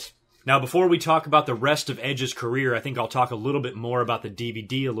as it was. Now, before we talk about the rest of Edge's career, I think I'll talk a little bit more about the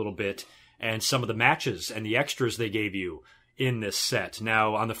DVD a little bit and some of the matches and the extras they gave you in this set.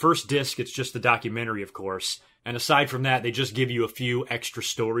 Now, on the first disc, it's just the documentary, of course. And aside from that, they just give you a few extra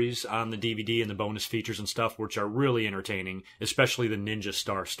stories on the DVD and the bonus features and stuff, which are really entertaining, especially the Ninja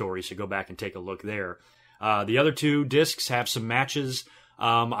Star story, so go back and take a look there. The other two discs have some matches.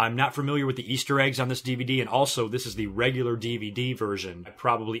 I'm not familiar with the Easter eggs on this DVD, and also this is the regular DVD version. I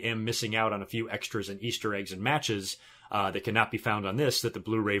probably am missing out on a few extras and Easter eggs and matches that cannot be found on this that the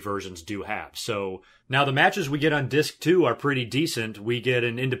Blu-ray versions do have. So now the matches we get on disc 2 are pretty decent. We get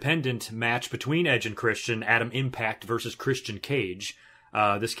an independent match between Edge and Christian, Adam Impact versus Christian Cage.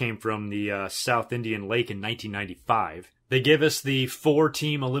 This came from the South Indian Lake in 1995. They give us the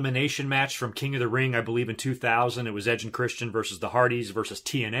 4-team elimination match from King of the Ring, I believe in 2000. It was Edge and Christian versus the Hardys versus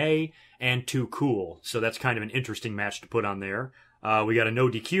TNA and Too Cool. So that's kind of an interesting match to put on there. We got a no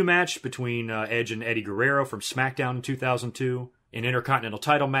DQ match between Edge and Eddie Guerrero from SmackDown in 2002. An Intercontinental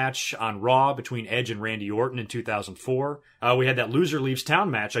title match on Raw between Edge and Randy Orton in 2004. We had that Loser Leaves Town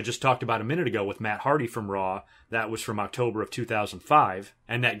match I just talked about a minute ago with Matt Hardy from Raw. That was from October of 2005.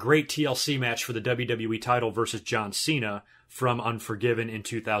 And that great TLC match for the WWE title versus John Cena from Unforgiven in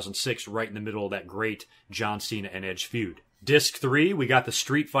 2006, right in the middle of that great John Cena and Edge feud. Disc 3, we got the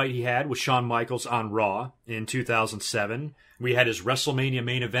street fight he had with Shawn Michaels on Raw in 2007. We had his WrestleMania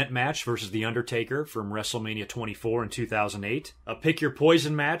main event match versus The Undertaker from WrestleMania 24 in 2008. A Pick Your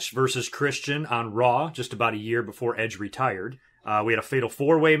Poison match versus Christian on Raw just about a year before Edge retired. We had a Fatal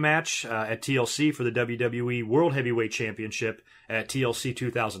 4-Way match at TLC for the WWE World Heavyweight Championship at TLC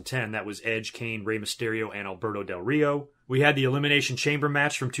 2010. That was Edge, Kane, Rey Mysterio, and Alberto Del Rio. We had the Elimination Chamber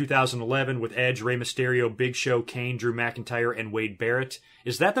match from 2011 with Edge, Rey Mysterio, Big Show, Kane, Drew McIntyre, and Wade Barrett.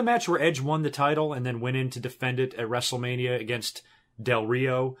 Is that the match where Edge won the title and then went in to defend it at WrestleMania against Del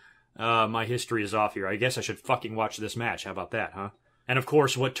Rio? My history is off here. I guess I should fucking watch this match. How about that, huh? And of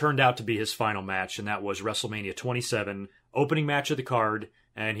course, what turned out to be his final match, and that was WrestleMania 27, opening match of the card,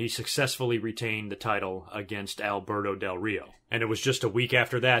 and he successfully retained the title against Alberto Del Rio. And it was just a week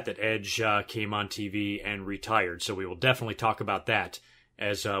after that that Edge came on TV and retired, so we will definitely talk about that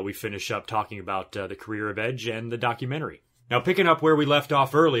as we finish up talking about the career of Edge and the documentary. Now, picking up where we left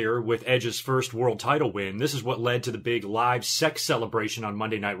off earlier with Edge's first world title win, this is what led to the big live sex celebration on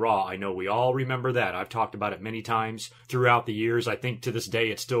Monday Night Raw. I know we all remember that. I've talked about it many times throughout the years. I think to this day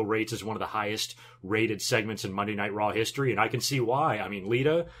it still rates as one of the highest rated segments in Monday Night Raw history, and I can see why. I mean,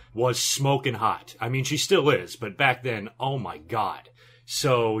 Lita was smoking hot. I mean, she still is, but back then, oh my God.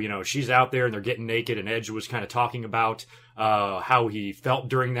 So, you know, she's out there and they're getting naked, and Edge was kind of talking about how he felt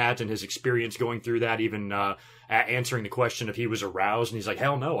during that and his experience going through that, even answering the question if he was aroused. And he's like,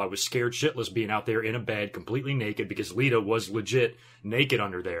 hell no, I was scared shitless being out there in a bed completely naked because Lita was legit naked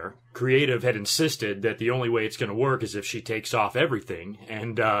under there. Creative had insisted that the only way it's going to work is if she takes off everything.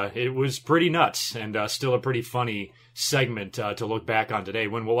 And it was pretty nuts and still a pretty funny segment to look back on today.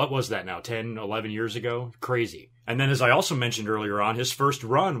 What was that now? 10, 11 years ago? Crazy. And then, as I also mentioned earlier on, his first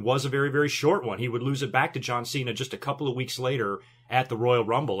run was a very, very short one. He would lose it back to John Cena just a couple of weeks later at the Royal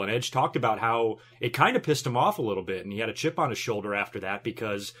Rumble. And Edge talked about how it kind of pissed him off a little bit. And he had a chip on his shoulder after that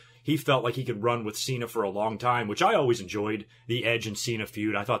because he felt like he could run with Cena for a long time, which I always enjoyed, the Edge and Cena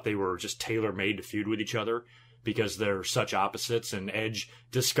feud. I thought they were just tailor-made to feud with each other because they're such opposites. And Edge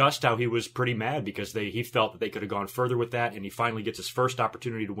discussed how he was pretty mad because he felt that they could have gone further with that, and he finally gets his first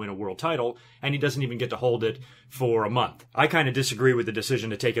opportunity to win a world title, and he doesn't even get to hold it for a month. I kind of disagree with the decision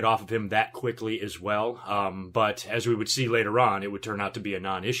to take it off of him that quickly as well, but as we would see later on, it would turn out to be a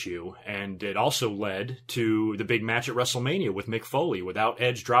non-issue, and it also led to the big match at WrestleMania with Mick Foley. Without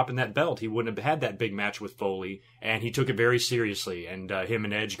Edge dropping that belt, he wouldn't have had that big match with Foley, and he took it very seriously, and him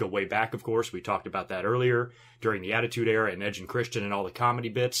and Edge go way back, of course. We talked about that earlier during the Attitude Era, and Edge and Christian and all the comedy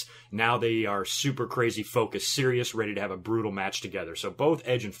bits. Now they are super crazy focused, serious, ready to have a brutal match together. So both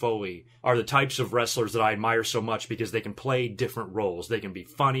Edge and Foley are the types of wrestlers that I admire so much because they can play different roles. They can be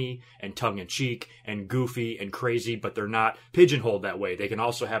funny and tongue-in-cheek and goofy and crazy, but they're not pigeonholed that way. They can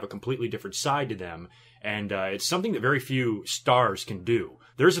also have a completely different side to them, and it's something that very few stars can do.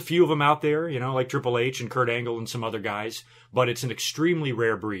 There's a few of them out there, you know, like Triple H and Kurt Angle and some other guys, but it's an extremely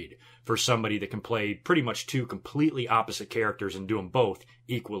rare breed for somebody that can play pretty much two completely opposite characters and do them both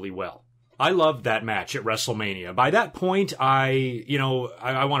equally well. I loved that match at WrestleMania. By that point, I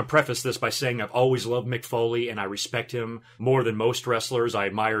want to preface this by saying I've always loved Mick Foley, and I respect him more than most wrestlers. I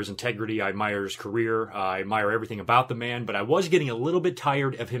admire his integrity. I admire his career. I admire everything about the man, but I was getting a little bit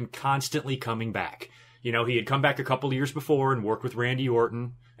tired of him constantly coming back. You know, he had come back a couple of years before and worked with Randy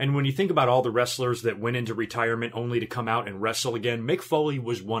Orton. And when you think about all the wrestlers that went into retirement only to come out and wrestle again, Mick Foley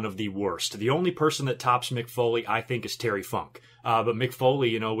was one of the worst. The only person that tops Mick Foley, I think, is Terry Funk. But Mick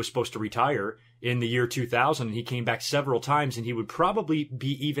Foley, was supposed to retire in the year 2000, and he came back several times, and he would probably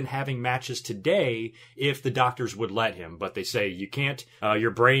be even having matches today if the doctors would let him. But they say, you can't, your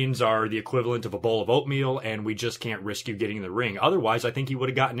brains are the equivalent of a bowl of oatmeal, and we just can't risk you getting in the ring. Otherwise, I think he would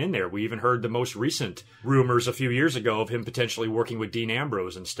have gotten in there. We even heard the most recent rumors a few years ago of him potentially working with Dean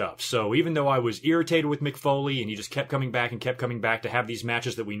Ambrose and stuff. So even though I was irritated with Mick Foley, and he just kept coming back to have these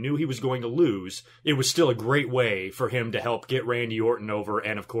matches that we knew he was going to lose, it was still a great way for him to help get Randy Orton over,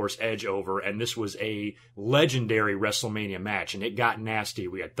 and of course Edge over, and this was a legendary WrestleMania match, and it got nasty.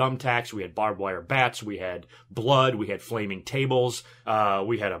 We had thumbtacks, we had barbed wire bats, we had blood, we had flaming tables,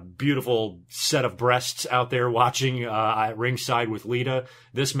 we had a beautiful set of breasts out there watching at ringside with Lita.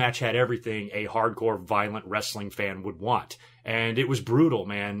 This match had everything a hardcore, violent wrestling fan would want. And it was brutal,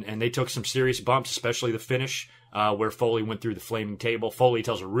 man, and they took some serious bumps, especially the finish, where Foley went through the flaming table. Foley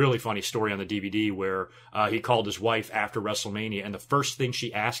tells a really funny story on the DVD where he called his wife after WrestleMania, and the first thing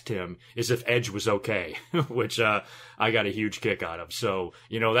she asked him is if Edge was okay, which I got a huge kick out of. So,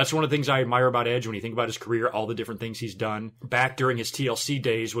 that's one of the things I admire about Edge when you think about his career, all the different things he's done. Back during his TLC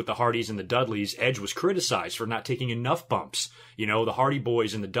days with the Hardys and the Dudleys, Edge was criticized for not taking enough bumps. The Hardy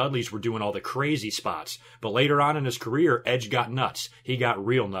Boys and the Dudleys were doing all the crazy spots. But later on in his career, Edge got nuts. He got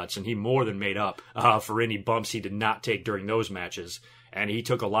real nuts, and he more than made up for any bumps he did not take during those matches. And he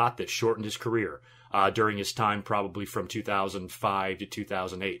took a lot that shortened his career during his time, probably from 2005 to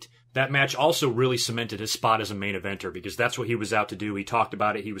 2008. That match also really cemented his spot as a main eventer because that's what he was out to do. He talked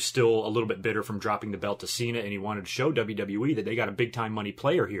about it. He was still a little bit bitter from dropping the belt to Cena, and he wanted to show WWE that they got a big-time money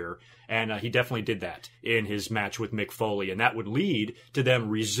player here, and he definitely did that in his match with Mick Foley, and that would lead to them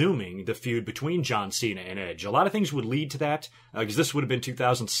resuming the feud between John Cena and Edge. A lot of things would lead to that because this would have been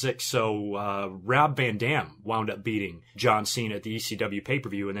 2006, so Rob Van Dam wound up beating John Cena at the ECW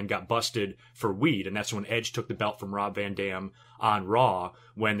pay-per-view and then got busted for weed, and that's when Edge took the belt from Rob Van Dam on Raw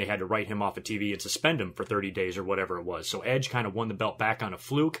when they had to write him off of TV and suspend him for 30 days or whatever it was. So Edge kind of won the belt back on a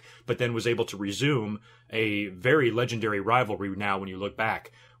fluke, but then was able to resume a very legendary rivalry now when you look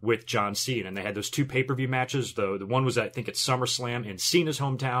back with John Cena. And they had those two pay-per-view matches. The one was, I think, at SummerSlam in Cena's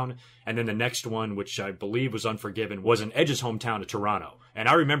hometown, and then the next one, which I believe was Unforgiven, was in Edge's hometown of Toronto. And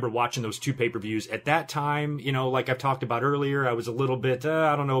I remember watching those two pay-per-views. At that time, like I've talked about earlier, I was a little bit,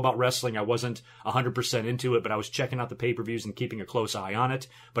 I don't know about wrestling. I wasn't 100% into it, but I was checking out the pay-per-views and keeping a close eye on it.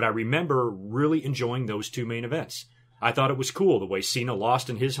 But I remember really enjoying those two main events. I thought it was cool the way Cena lost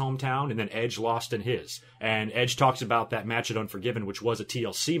in his hometown and then Edge lost in his. And Edge talks about that match at Unforgiven, which was a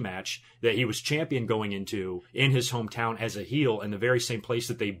TLC match that he was champion going into in his hometown as a heel, in the very same place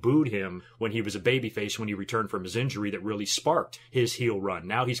that they booed him when he was a babyface when he returned from his injury that really sparked his heel run.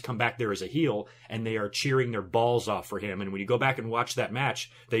 Now he's come back there as a heel, and they are cheering their balls off for him. And when you go back and watch that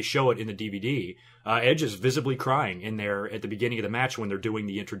match, they show it in the DVD. Edge is visibly crying in there at the beginning of the match when they're doing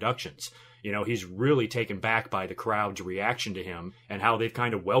the introductions. He's really taken back by the crowd's reaction to him and how they've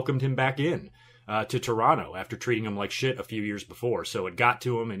kind of welcomed him back in to Toronto after treating him like shit a few years before. So it got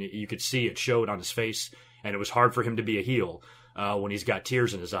to him, and you could see it showed on his face, and it was hard for him to be a heel when he's got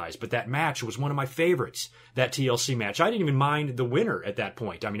tears in his eyes. But that match was one of my favorites, that TLC match. I didn't even mind the winner at that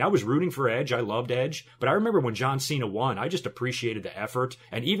point. I mean, I was rooting for Edge. I loved Edge. But I remember when John Cena won, I just appreciated the effort.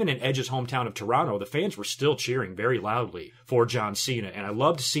 And even in Edge's hometown of Toronto, the fans were still cheering very loudly for John Cena. And I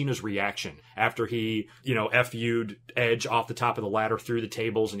loved Cena's reaction after he, FU'd Edge off the top of the ladder through the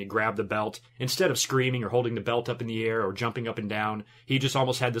tables and he grabbed the belt. Instead of screaming or holding the belt up in the air or jumping up and down, he just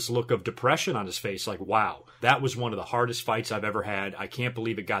almost had this look of depression on his face, like, wow, that was one of the hardest fights I've ever had. I can't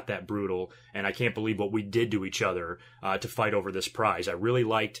believe it got that brutal, and I can't believe what we did to each other to fight over this prize. I really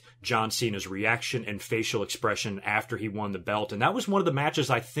liked John Cena's reaction and facial expression after he won the belt, and that was one of the matches,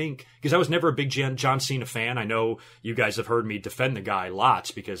 I think, because I was never a big John Cena fan. I know you guys have heard me defend the guy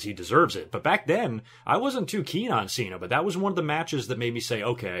lots because he deserves it, but back then, I wasn't too keen on Cena, but that was one of the matches that made me say,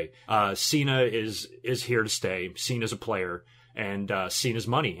 okay, Cena is here to stay. Cena's a player. And Cena's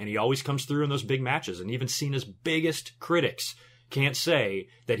money, and he always comes through in those big matches. And even Cena's biggest critics can't say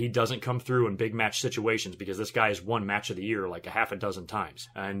that he doesn't come through in big match situations, because this guy has won match of the year like a half a dozen times.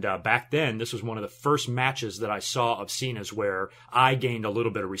 And back then, this was one of the first matches that I saw of Cena's where I gained a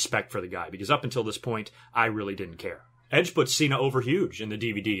little bit of respect for the guy, because up until this point, I really didn't care. Edge puts Cena over huge in the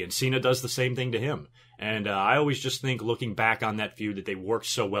DVD, and Cena does the same thing to him. And I always just think, looking back on that feud, that they worked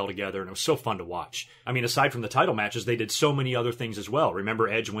so well together, and it was so fun to watch. I mean, aside from the title matches, they did so many other things as well. Remember,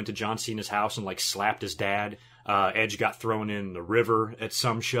 Edge went to John Cena's house and, like, slapped his dad. Edge got thrown in the river at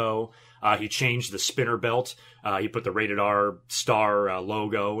some show. He changed the spinner belt. He put the Rated R star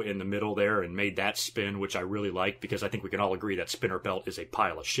logo in the middle there and made that spin, which I really like, because I think we can all agree that spinner belt is a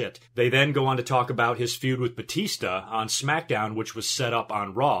pile of shit. They then go on to talk about his feud with Batista on SmackDown, which was set up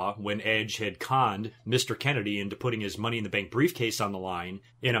on Raw when Edge had conned Mr. Kennedy into putting his Money in the Bank briefcase on the line.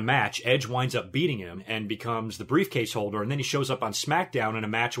 In a match, Edge winds up beating him and becomes the briefcase holder, and then he shows up on SmackDown in a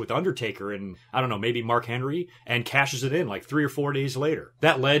match with Undertaker and, I don't know, maybe Mark Henry, and cashes it in like 3 or 4 days later.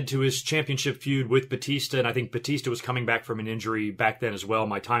 That led to his championship feud with Batista, and I think Batista was coming back from an injury back then as well.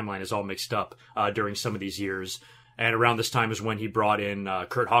 My timeline is all mixed up during some of these years. And around this time is when he brought in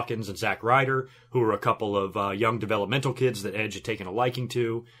Kurt Hawkins and Zack Ryder, who were a couple of young developmental kids that Edge had taken a liking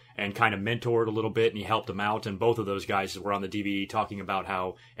to and kind of mentored a little bit, and he helped them out. And both of those guys were on the DVD talking about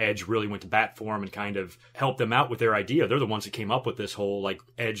how Edge really went to bat for him and kind of helped them out with their idea. They're the ones that came up with this whole, like,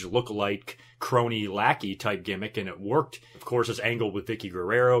 Edge lookalike crony lackey type gimmick, and it worked. Of course, his angle with Vicky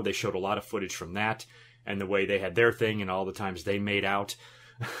Guerrero, they showed a lot of footage from that and the way they had their thing and all the times they made out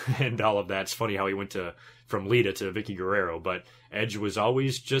and all of that. It's funny how he went from Lita to Vicky Guerrero, but Edge was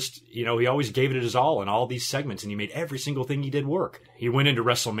always just, he always gave it his all in all these segments, and he made every single thing he did work. He went into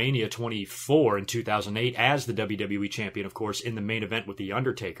WrestleMania 24 in 2008 as the WWE champion, of course, in the main event with The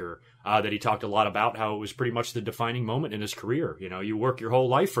Undertaker, that he talked a lot about how it was pretty much the defining moment in his career. You work your whole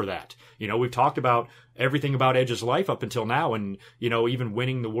life for that. We've talked about everything about Edge's life up until now, and, even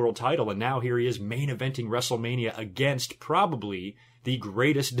winning the world title, and now here he is main eventing WrestleMania against probably the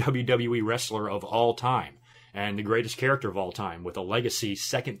greatest WWE wrestler of all time, and the greatest character of all time, with a legacy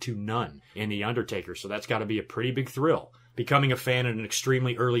second to none in The Undertaker. So that's got to be a pretty big thrill. Becoming a fan at an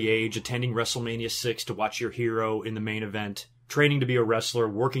extremely early age, attending WrestleMania 6 to watch your hero in the main event, training to be a wrestler,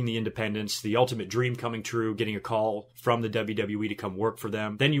 working the independents, the ultimate dream coming true, getting a call from the WWE to come work for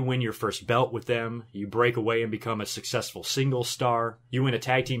them. Then you win your first belt with them. You break away and become a successful singles star. You win a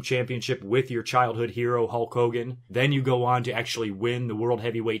tag team championship with your childhood hero, Hulk Hogan. Then you go on to actually win the World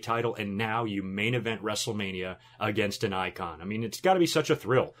Heavyweight title, and now you main event WrestleMania against an icon. I mean, it's got to be such a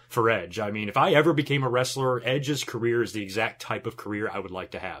thrill for Edge. I mean, if I ever became a wrestler, Edge's career is the exact type of career I would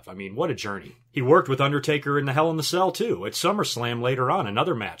like to have. I mean, what a journey. He worked with Undertaker in the Hell in the Cell, too, at SummerSlam later on,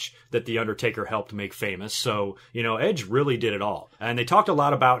 another match that The Undertaker helped make famous. So, Edge really did it all. And they talked a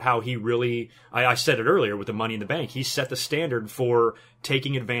lot about how he really, I said it earlier with the Money in the Bank, he set the standard for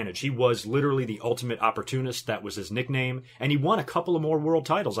taking advantage. He was literally the ultimate opportunist. That was his nickname. And he won a couple of more world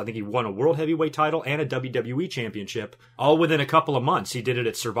titles. I think he won a World Heavyweight title and a WWE championship, all within a couple of months. He did it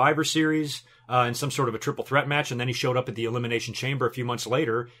at Survivor Series, in some sort of a triple threat match, and then he showed up at the Elimination Chamber a few months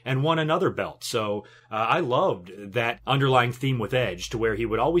later and won another belt. So I loved that underlying theme with Edge, to where he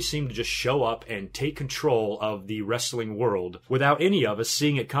would always seem to just show up and take control of the wrestling world without any of us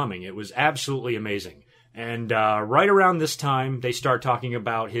seeing it coming. It was absolutely amazing. And right around this time, they start talking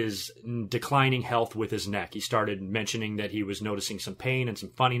about his declining health with his neck. He started mentioning that he was noticing some pain and some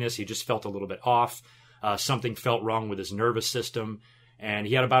funniness. He just felt a little bit off. Something felt wrong with his nervous system. And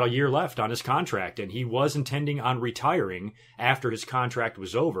he had about a year left on his contract, and he was intending on retiring after his contract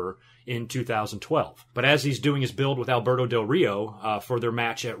was over in 2012. But as he's doing his build with Alberto Del Rio for their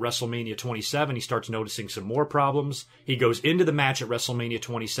match at WrestleMania 27, he starts noticing some more problems. He goes into the match at WrestleMania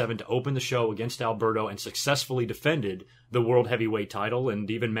 27 to open the show against Alberto and successfully defended the World Heavyweight title,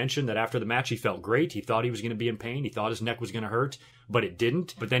 and even mentioned that after the match he felt great. He thought he was going to be in pain. He thought his neck was going to hurt, but it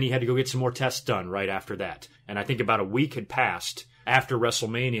didn't. But then he had to go get some more tests done right after that. And I think about a week had passed after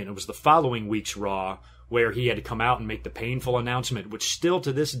WrestleMania, and it was the following week's Raw where he had to come out and make the painful announcement, which still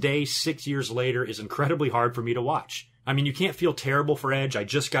to this day, 6 years later, is incredibly hard for me to watch. I mean, you can't feel terrible for Edge. I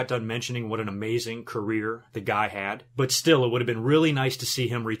just got done mentioning what an amazing career the guy had. But still, it would have been really nice to see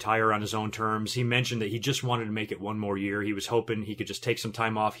him retire on his own terms. He mentioned that he just wanted to make it one more year. He was hoping he could just take some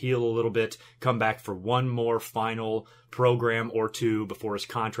time off, heal a little bit, come back for one more final program or two before his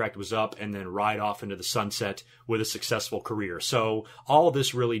contract was up, and then ride off into the sunset with a successful career. So all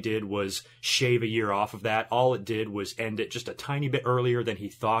this really did was shave a year off of that. All it did was end it just a tiny bit earlier than he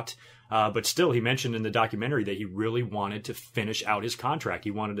thought. But still, he mentioned in the documentary that he really wanted to finish out his contract.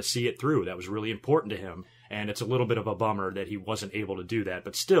 He wanted to see it through. That was really important to him. And it's a little bit of a bummer that he wasn't able to do that.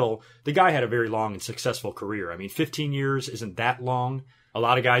 But still, the guy had a very long and successful career. I mean, 15 years isn't that long. A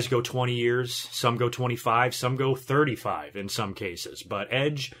lot of guys go 20 years, some go 25, some go 35 in some cases. But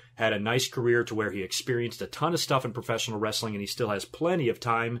Edge had a nice career to where he experienced a ton of stuff in professional wrestling, and he still has plenty of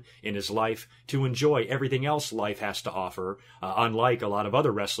time in his life to enjoy everything else life has to offer, unlike a lot of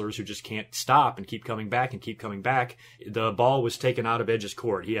other wrestlers who just can't stop and keep coming back and keep coming back. The ball was taken out of Edge's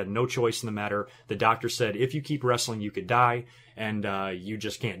court. He had no choice in the matter. The doctor said, if you keep wrestling, you could die, and you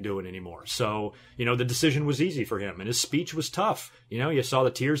just can't do it anymore. So, the decision was easy for him, and his speech was tough. You saw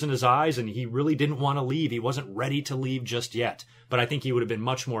the tears in his eyes, and he really didn't want to leave. He wasn't ready to leave just yet. But I think he would have been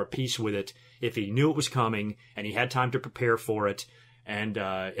much more at peace with it if he knew it was coming, and he had time to prepare for it, and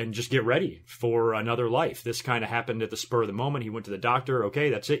just get ready for another life. This kind of happened at the spur of the moment. He went to the doctor. Okay,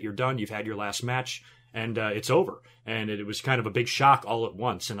 that's it. You're done. You've had your last match, and it's over. And it was kind of a big shock all at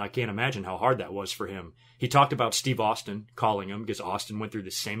once, and I can't imagine how hard that was for him. He talked about Steve Austin calling him because Austin went through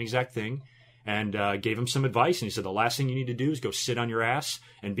the same exact thing, and gave him some advice. And he said, the last thing you need to do is go sit on your ass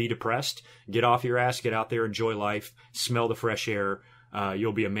and be depressed. Get off your ass, get out there, enjoy life, smell the fresh air.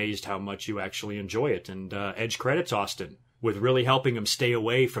 You'll be amazed how much you actually enjoy it. And Edge credits Austin with really helping him stay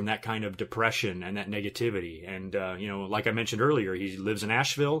away from that kind of depression and that negativity. And, like I mentioned earlier, he lives in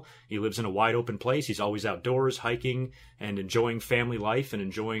Asheville. He lives in a wide open place. He's always outdoors, hiking and enjoying family life and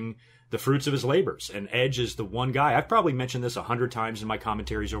enjoying the fruits of his labors. And Edge is the one guy, I've probably mentioned this 100 times in my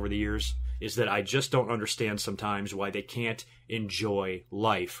commentaries over the years, is that I just don't understand sometimes why they can't enjoy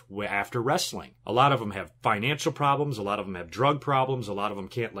life after wrestling. A lot of them have financial problems, a lot of them have drug problems, a lot of them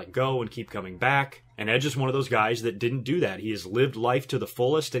can't let go and keep coming back. And Edge is one of those guys that didn't do that. He has lived life to the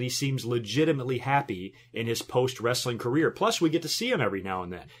fullest, and he seems legitimately happy in his post-wrestling career. Plus, we get to see him every now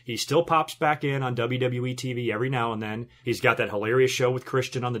and then. He still pops back in on WWE TV every now and then. He's got that hilarious show with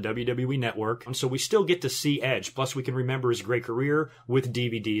Christian on the WWE Network. And so we still get to see Edge. Plus, we can remember his great career with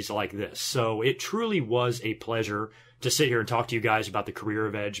DVDs like this. So it truly was a pleasure to sit here and talk to you guys about the career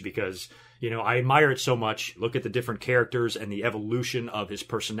of Edge because, I admire it so much. Look at the different characters and the evolution of his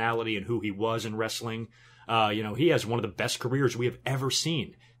personality and who he was in wrestling. He has one of the best careers we have ever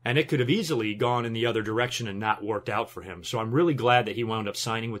seen. And it could have easily gone in the other direction and not worked out for him. So I'm really glad that he wound up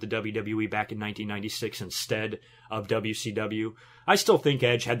signing with the WWE back in 1996 instead of WCW. I still think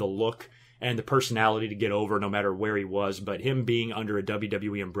Edge had the look and the personality to get over no matter where he was, but him being under a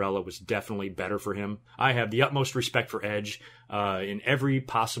WWE umbrella was definitely better for him. I have the utmost respect for Edge in every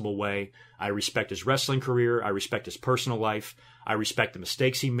possible way. I respect his wrestling career. I respect his personal life. I respect the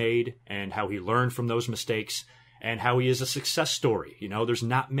mistakes he made and how he learned from those mistakes and how he is a success story. There's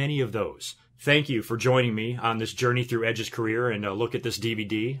not many of those. Thank you for joining me on this journey through Edge's career and look at this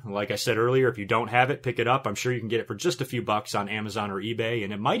DVD. Like I said earlier, if you don't have it, pick it up. I'm sure you can get it for just a few bucks on Amazon or eBay,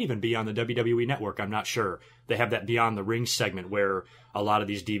 and it might even be on the WWE Network. I'm not sure. They have that Beyond the Ring segment where a lot of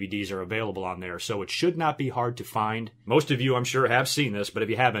these DVDs are available on there, so it should not be hard to find. Most of you, I'm sure, have seen this, but if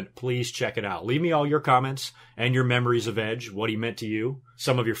you haven't, please check it out. Leave me all your comments and your memories of Edge, what he meant to you,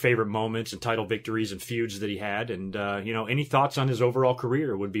 some of your favorite moments and title victories and feuds that he had, and, any thoughts on his overall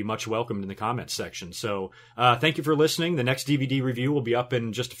career would be much welcomed in the comments section. So, thank you for listening. The next DVD review will be up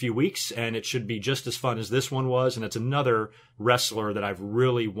in just a few weeks, and it should be just as fun as this one was, and it's another wrestler that I've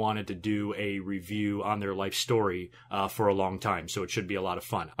really wanted to do a review on their life story for a long time, so it should be a lot of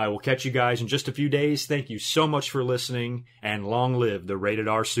fun. I will catch you guys in just a few days. Thank you so much for listening, and long live the Rated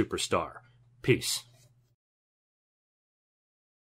R Superstar. Peace.